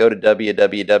about it, go to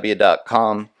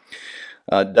www.com.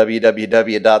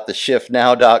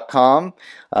 www.theshiftnow.com,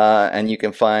 and you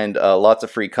can find lots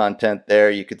of free content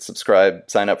there. You could subscribe,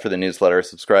 sign up for the newsletter,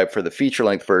 subscribe for the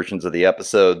feature-length versions of the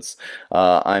episodes.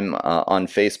 I'm on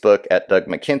Facebook at Doug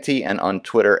McKenty and on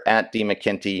Twitter at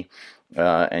DMcKenty.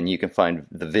 And you can find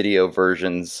the video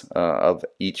versions of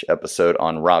each episode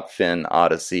on Rockfin,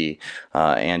 Odyssey,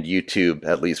 and YouTube,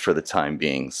 at least for the time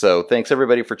being. So thanks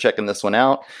everybody for checking this one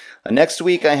out. Next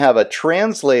week I have a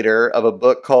translator of a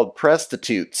book called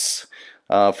Prostitutes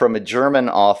from a German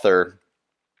author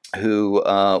who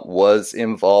was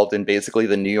involved in basically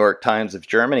the New York Times of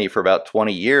Germany for about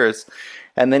 20 years.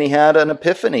 And then he had an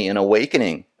epiphany, an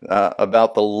awakening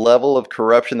about the level of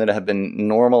corruption that had been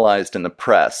normalized in the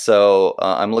press. So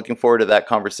I'm looking forward to that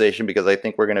conversation, because I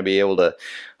think we're going to be able to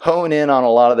hone in on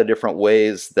a lot of the different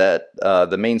ways that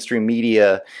the mainstream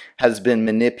media has been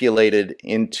manipulated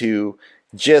into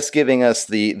just giving us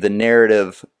the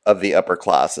narrative of the upper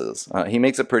classes. He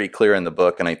makes it pretty clear in the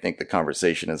book, and I think the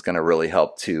conversation is going to really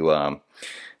help to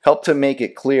make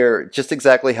it clear just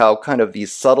exactly how kind of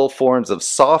these subtle forms of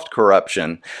soft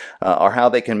corruption are how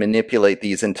they can manipulate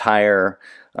these entire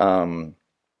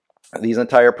these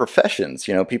entire professions.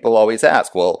 You know, people always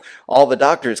ask, well, all the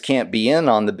doctors can't be in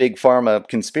on the big pharma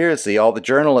conspiracy, all the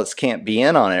journalists can't be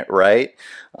in on it, right?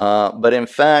 But in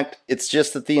fact, it's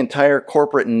just that the entire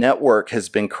corporate network has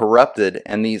been corrupted,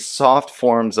 and these soft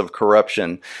forms of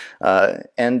corruption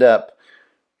end up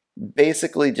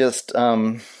basically just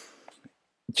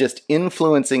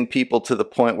influencing people to the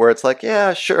point where it's like,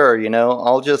 yeah, sure, you know,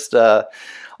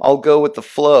 I'll go with the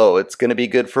flow. It's going to be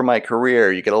good for my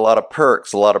career. You get a lot of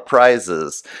perks, a lot of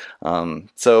prizes.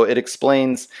 So it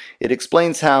explains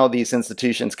how these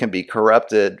institutions can be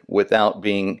corrupted without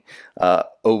being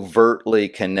overtly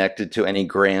connected to any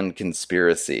grand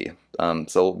conspiracy. So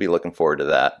we'll be looking forward to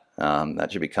that.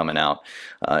 That should be coming out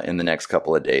in the next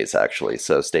couple of days, actually.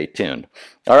 So stay tuned.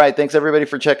 All right. Thanks, everybody,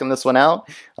 for checking this one out.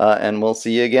 And we'll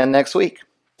see you again next week.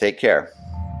 Take care.